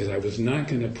go, because I was not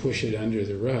going to push it under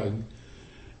the rug.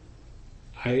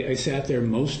 I sat there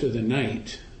most of the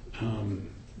night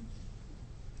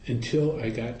until I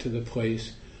got to the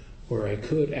place where I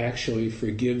could actually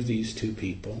forgive these two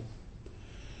people.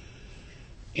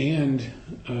 And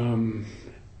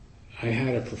I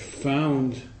had a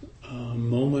profound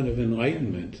moment of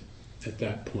enlightenment at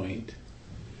that point.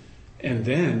 And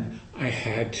then I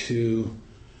had to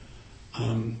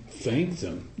thank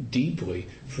them deeply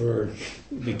for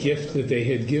the gift that they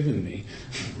had given me.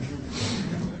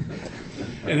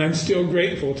 And I'm still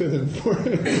grateful to them for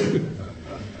it.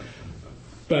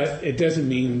 But it doesn't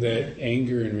mean that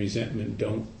anger and resentment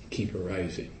don't keep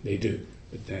arising. They do.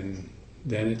 But then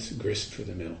it's grist for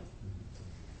the mill.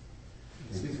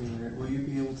 Excuse me, Larry, will you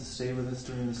be able to stay with us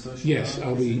during the social Yes, hour?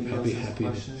 I'll be Anybody else has happy to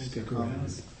questions or stick around.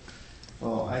 comments?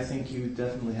 Well, I think you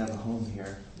definitely have a home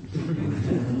here.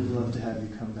 We'd love to have you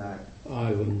come back.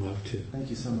 I would love to. Thank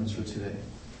you so much for today.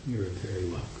 You're very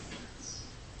welcome.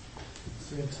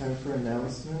 So we have time for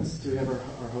announcements. Do we have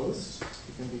our host?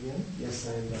 You can begin. Yes,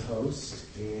 I'm the host,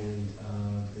 and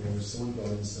there was someone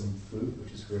brought in some fruit,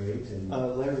 which is great. And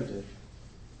Larry did,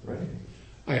 right?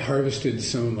 I harvested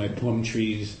some of my plum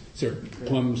trees. They're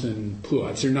plums and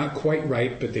pluots. They're not quite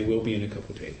ripe, but they will be in a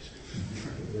couple of days.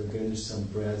 We're going to do some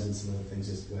breads and some other things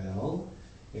as well.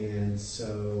 And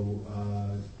so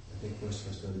I think most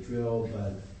of us know the drill,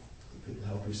 but people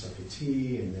help yourself to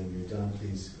tea, and then when you're done,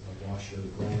 please wash your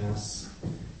glass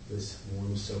with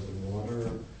warm soap and water.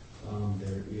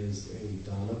 There is a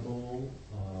Donna bowl.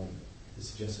 The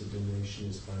suggested donation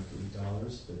is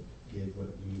 $5 but give what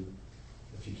you,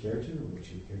 if you care to, or what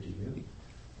you care to give.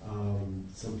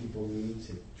 Some people meet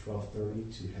at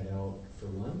 12:30 to head out for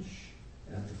lunch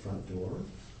at the front door.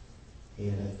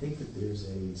 And I think that there's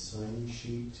a sign-in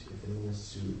sheet if anyone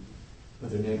wants to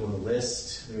put their name on the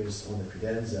list. There's on the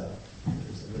credenza.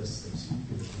 There's a list that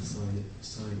people can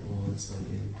sign on, sign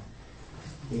in.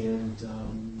 And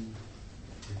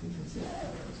I think that's it.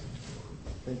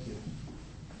 Thank you.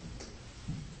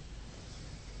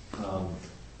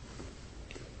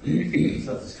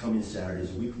 Stuff is coming Saturday.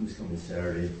 It's a week from this coming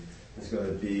Saturday. It's going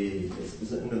to be,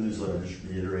 it's in the newsletter, I'm just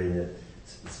reiterating it.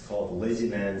 It's called the Lazy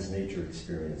Man's Nature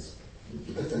Experience.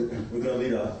 We're going to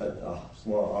lead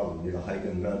a hike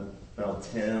in Mount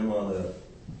Tam on the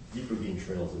Deep Ravine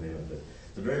Trail is the name of it.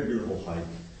 It's a very beautiful hike.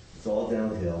 It's all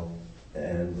downhill,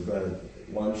 and we're going to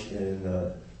lunch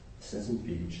in Stinson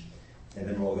Beach, and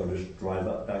then we're all going to just drive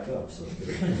back up. So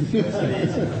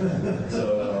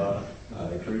I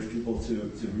encourage people to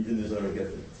read the newsletter and get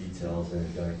the details, and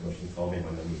if you have any questions, call me. My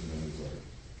number's in the newsletter.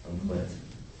 I'm Clint.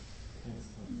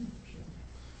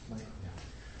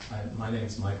 My name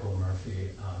is Michael Murphy.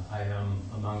 I am,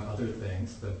 among other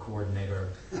things, the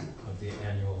coordinator of the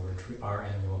our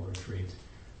annual retreat.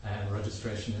 And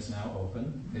registration is now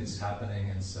open. It's happening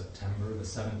in September the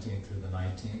 17th through the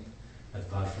 19th at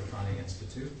Vajrapani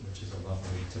Institute, which is a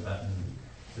lovely Tibetan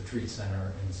retreat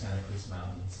center in the Santa Cruz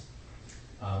Mountains.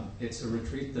 It's a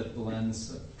retreat that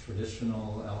blends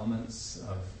traditional elements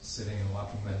of sitting and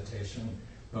walking meditation,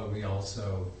 but we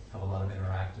also have a lot of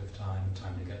interactive time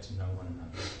to get to know one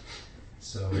another.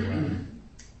 So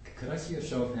could I see a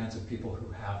show of hands of people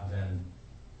who have been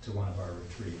to one of our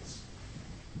retreats?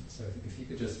 So if you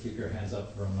could just keep your hands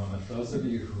up for a moment. Those of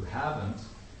you who haven't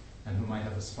and who might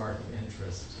have a spark of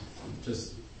interest,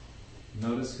 just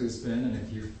notice who's been, and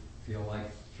if you feel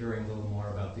like hearing a little more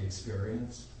about the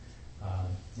experience,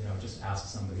 just ask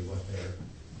somebody what there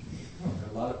are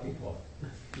a lot of people.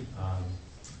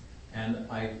 And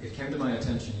it came to my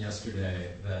attention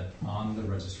yesterday that on the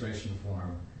registration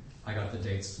form, I got the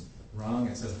dates wrong.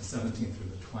 It says the 17th through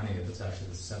the 20th. It's actually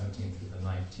the 17th through the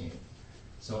 19th.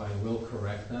 So I will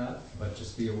correct that, but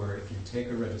just be aware if you take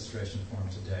a registration form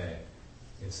today,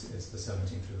 it's the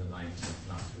 17th through the 19th,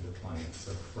 not through the 20th.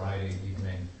 So Friday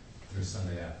evening through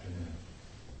Sunday afternoon.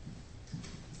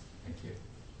 Thank you.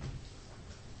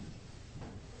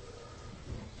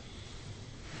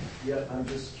 Yeah, I'm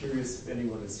just curious if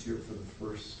anyone is here for the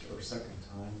first or second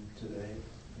time today.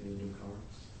 Any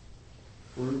newcomers?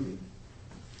 Ruby.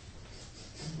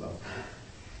 Well,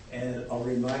 and a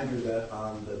reminder that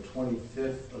on the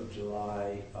 25th of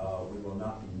July, we will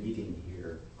not be meeting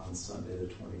here on Sunday the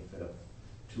 25th,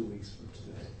 2 weeks from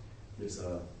today. There's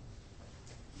a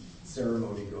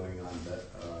ceremony going on that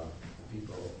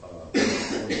people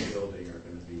in the building are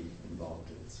going to be involved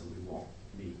in, so we won't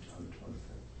meet on the 25th.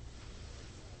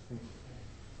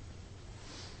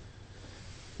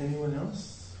 Anyone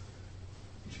else?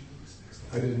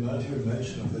 I did not hear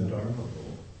mention of the Dharma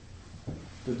Bowl.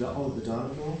 The Dharma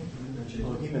Bowl?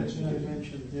 He mentioned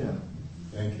it. Yeah.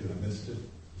 Thank you, I missed it.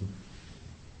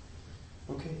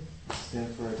 Okay,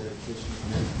 stand for our dedication.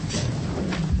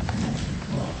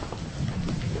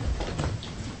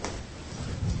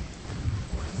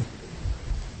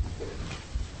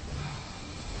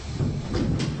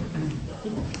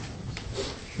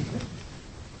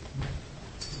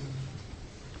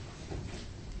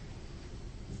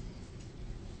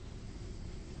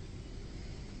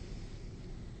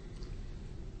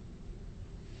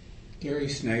 Gary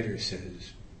Snyder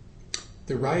says,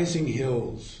 "The rising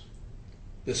hills,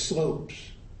 the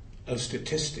slopes of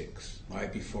statistics lie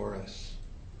before us.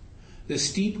 The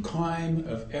steep climb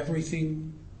of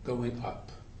everything going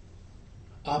up.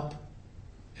 Up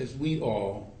as we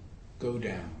all go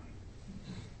down.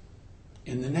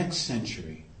 In the next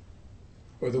century,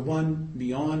 or the one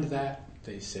beyond that,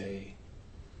 they say,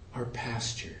 are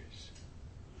pastures,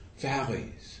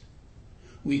 valleys.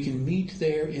 We can meet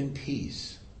there in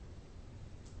peace,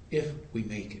 if we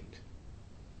make it.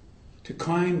 To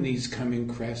climb these coming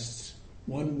crests,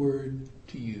 one word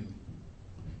to you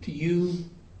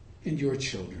and your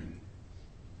children.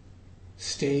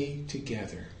 Stay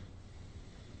together.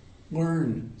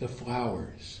 Learn the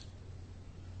flowers.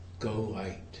 Go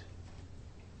light."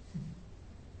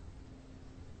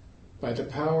 By the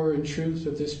power and truth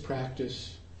of this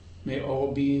practice, may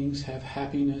all beings have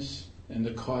happiness and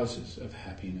the causes of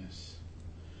happiness.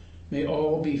 May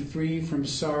all be free from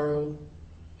sorrow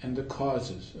and the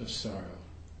causes of sorrow.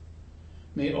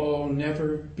 May all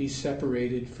never be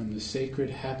separated from the sacred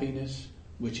happiness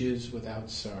which is without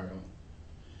sorrow.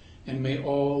 And may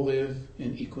all live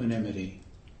in equanimity,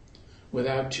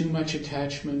 without too much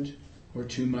attachment or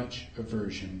too much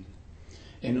aversion,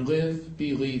 and live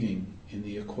believing in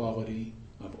the equality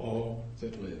of all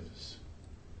that lives.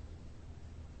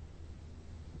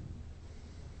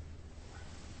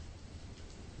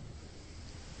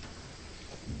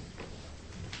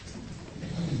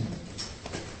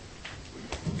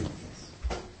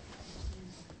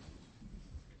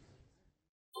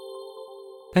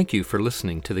 Thank you for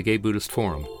listening to the Gay Buddhist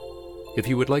Forum. If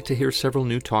you would like to hear several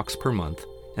new talks per month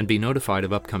and be notified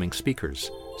of upcoming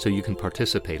speakers so you can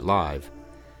participate live,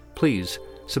 please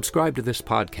subscribe to this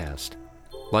podcast,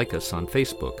 like us on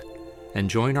Facebook, and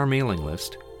join our mailing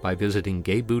list by visiting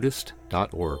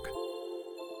gaybuddhist.org.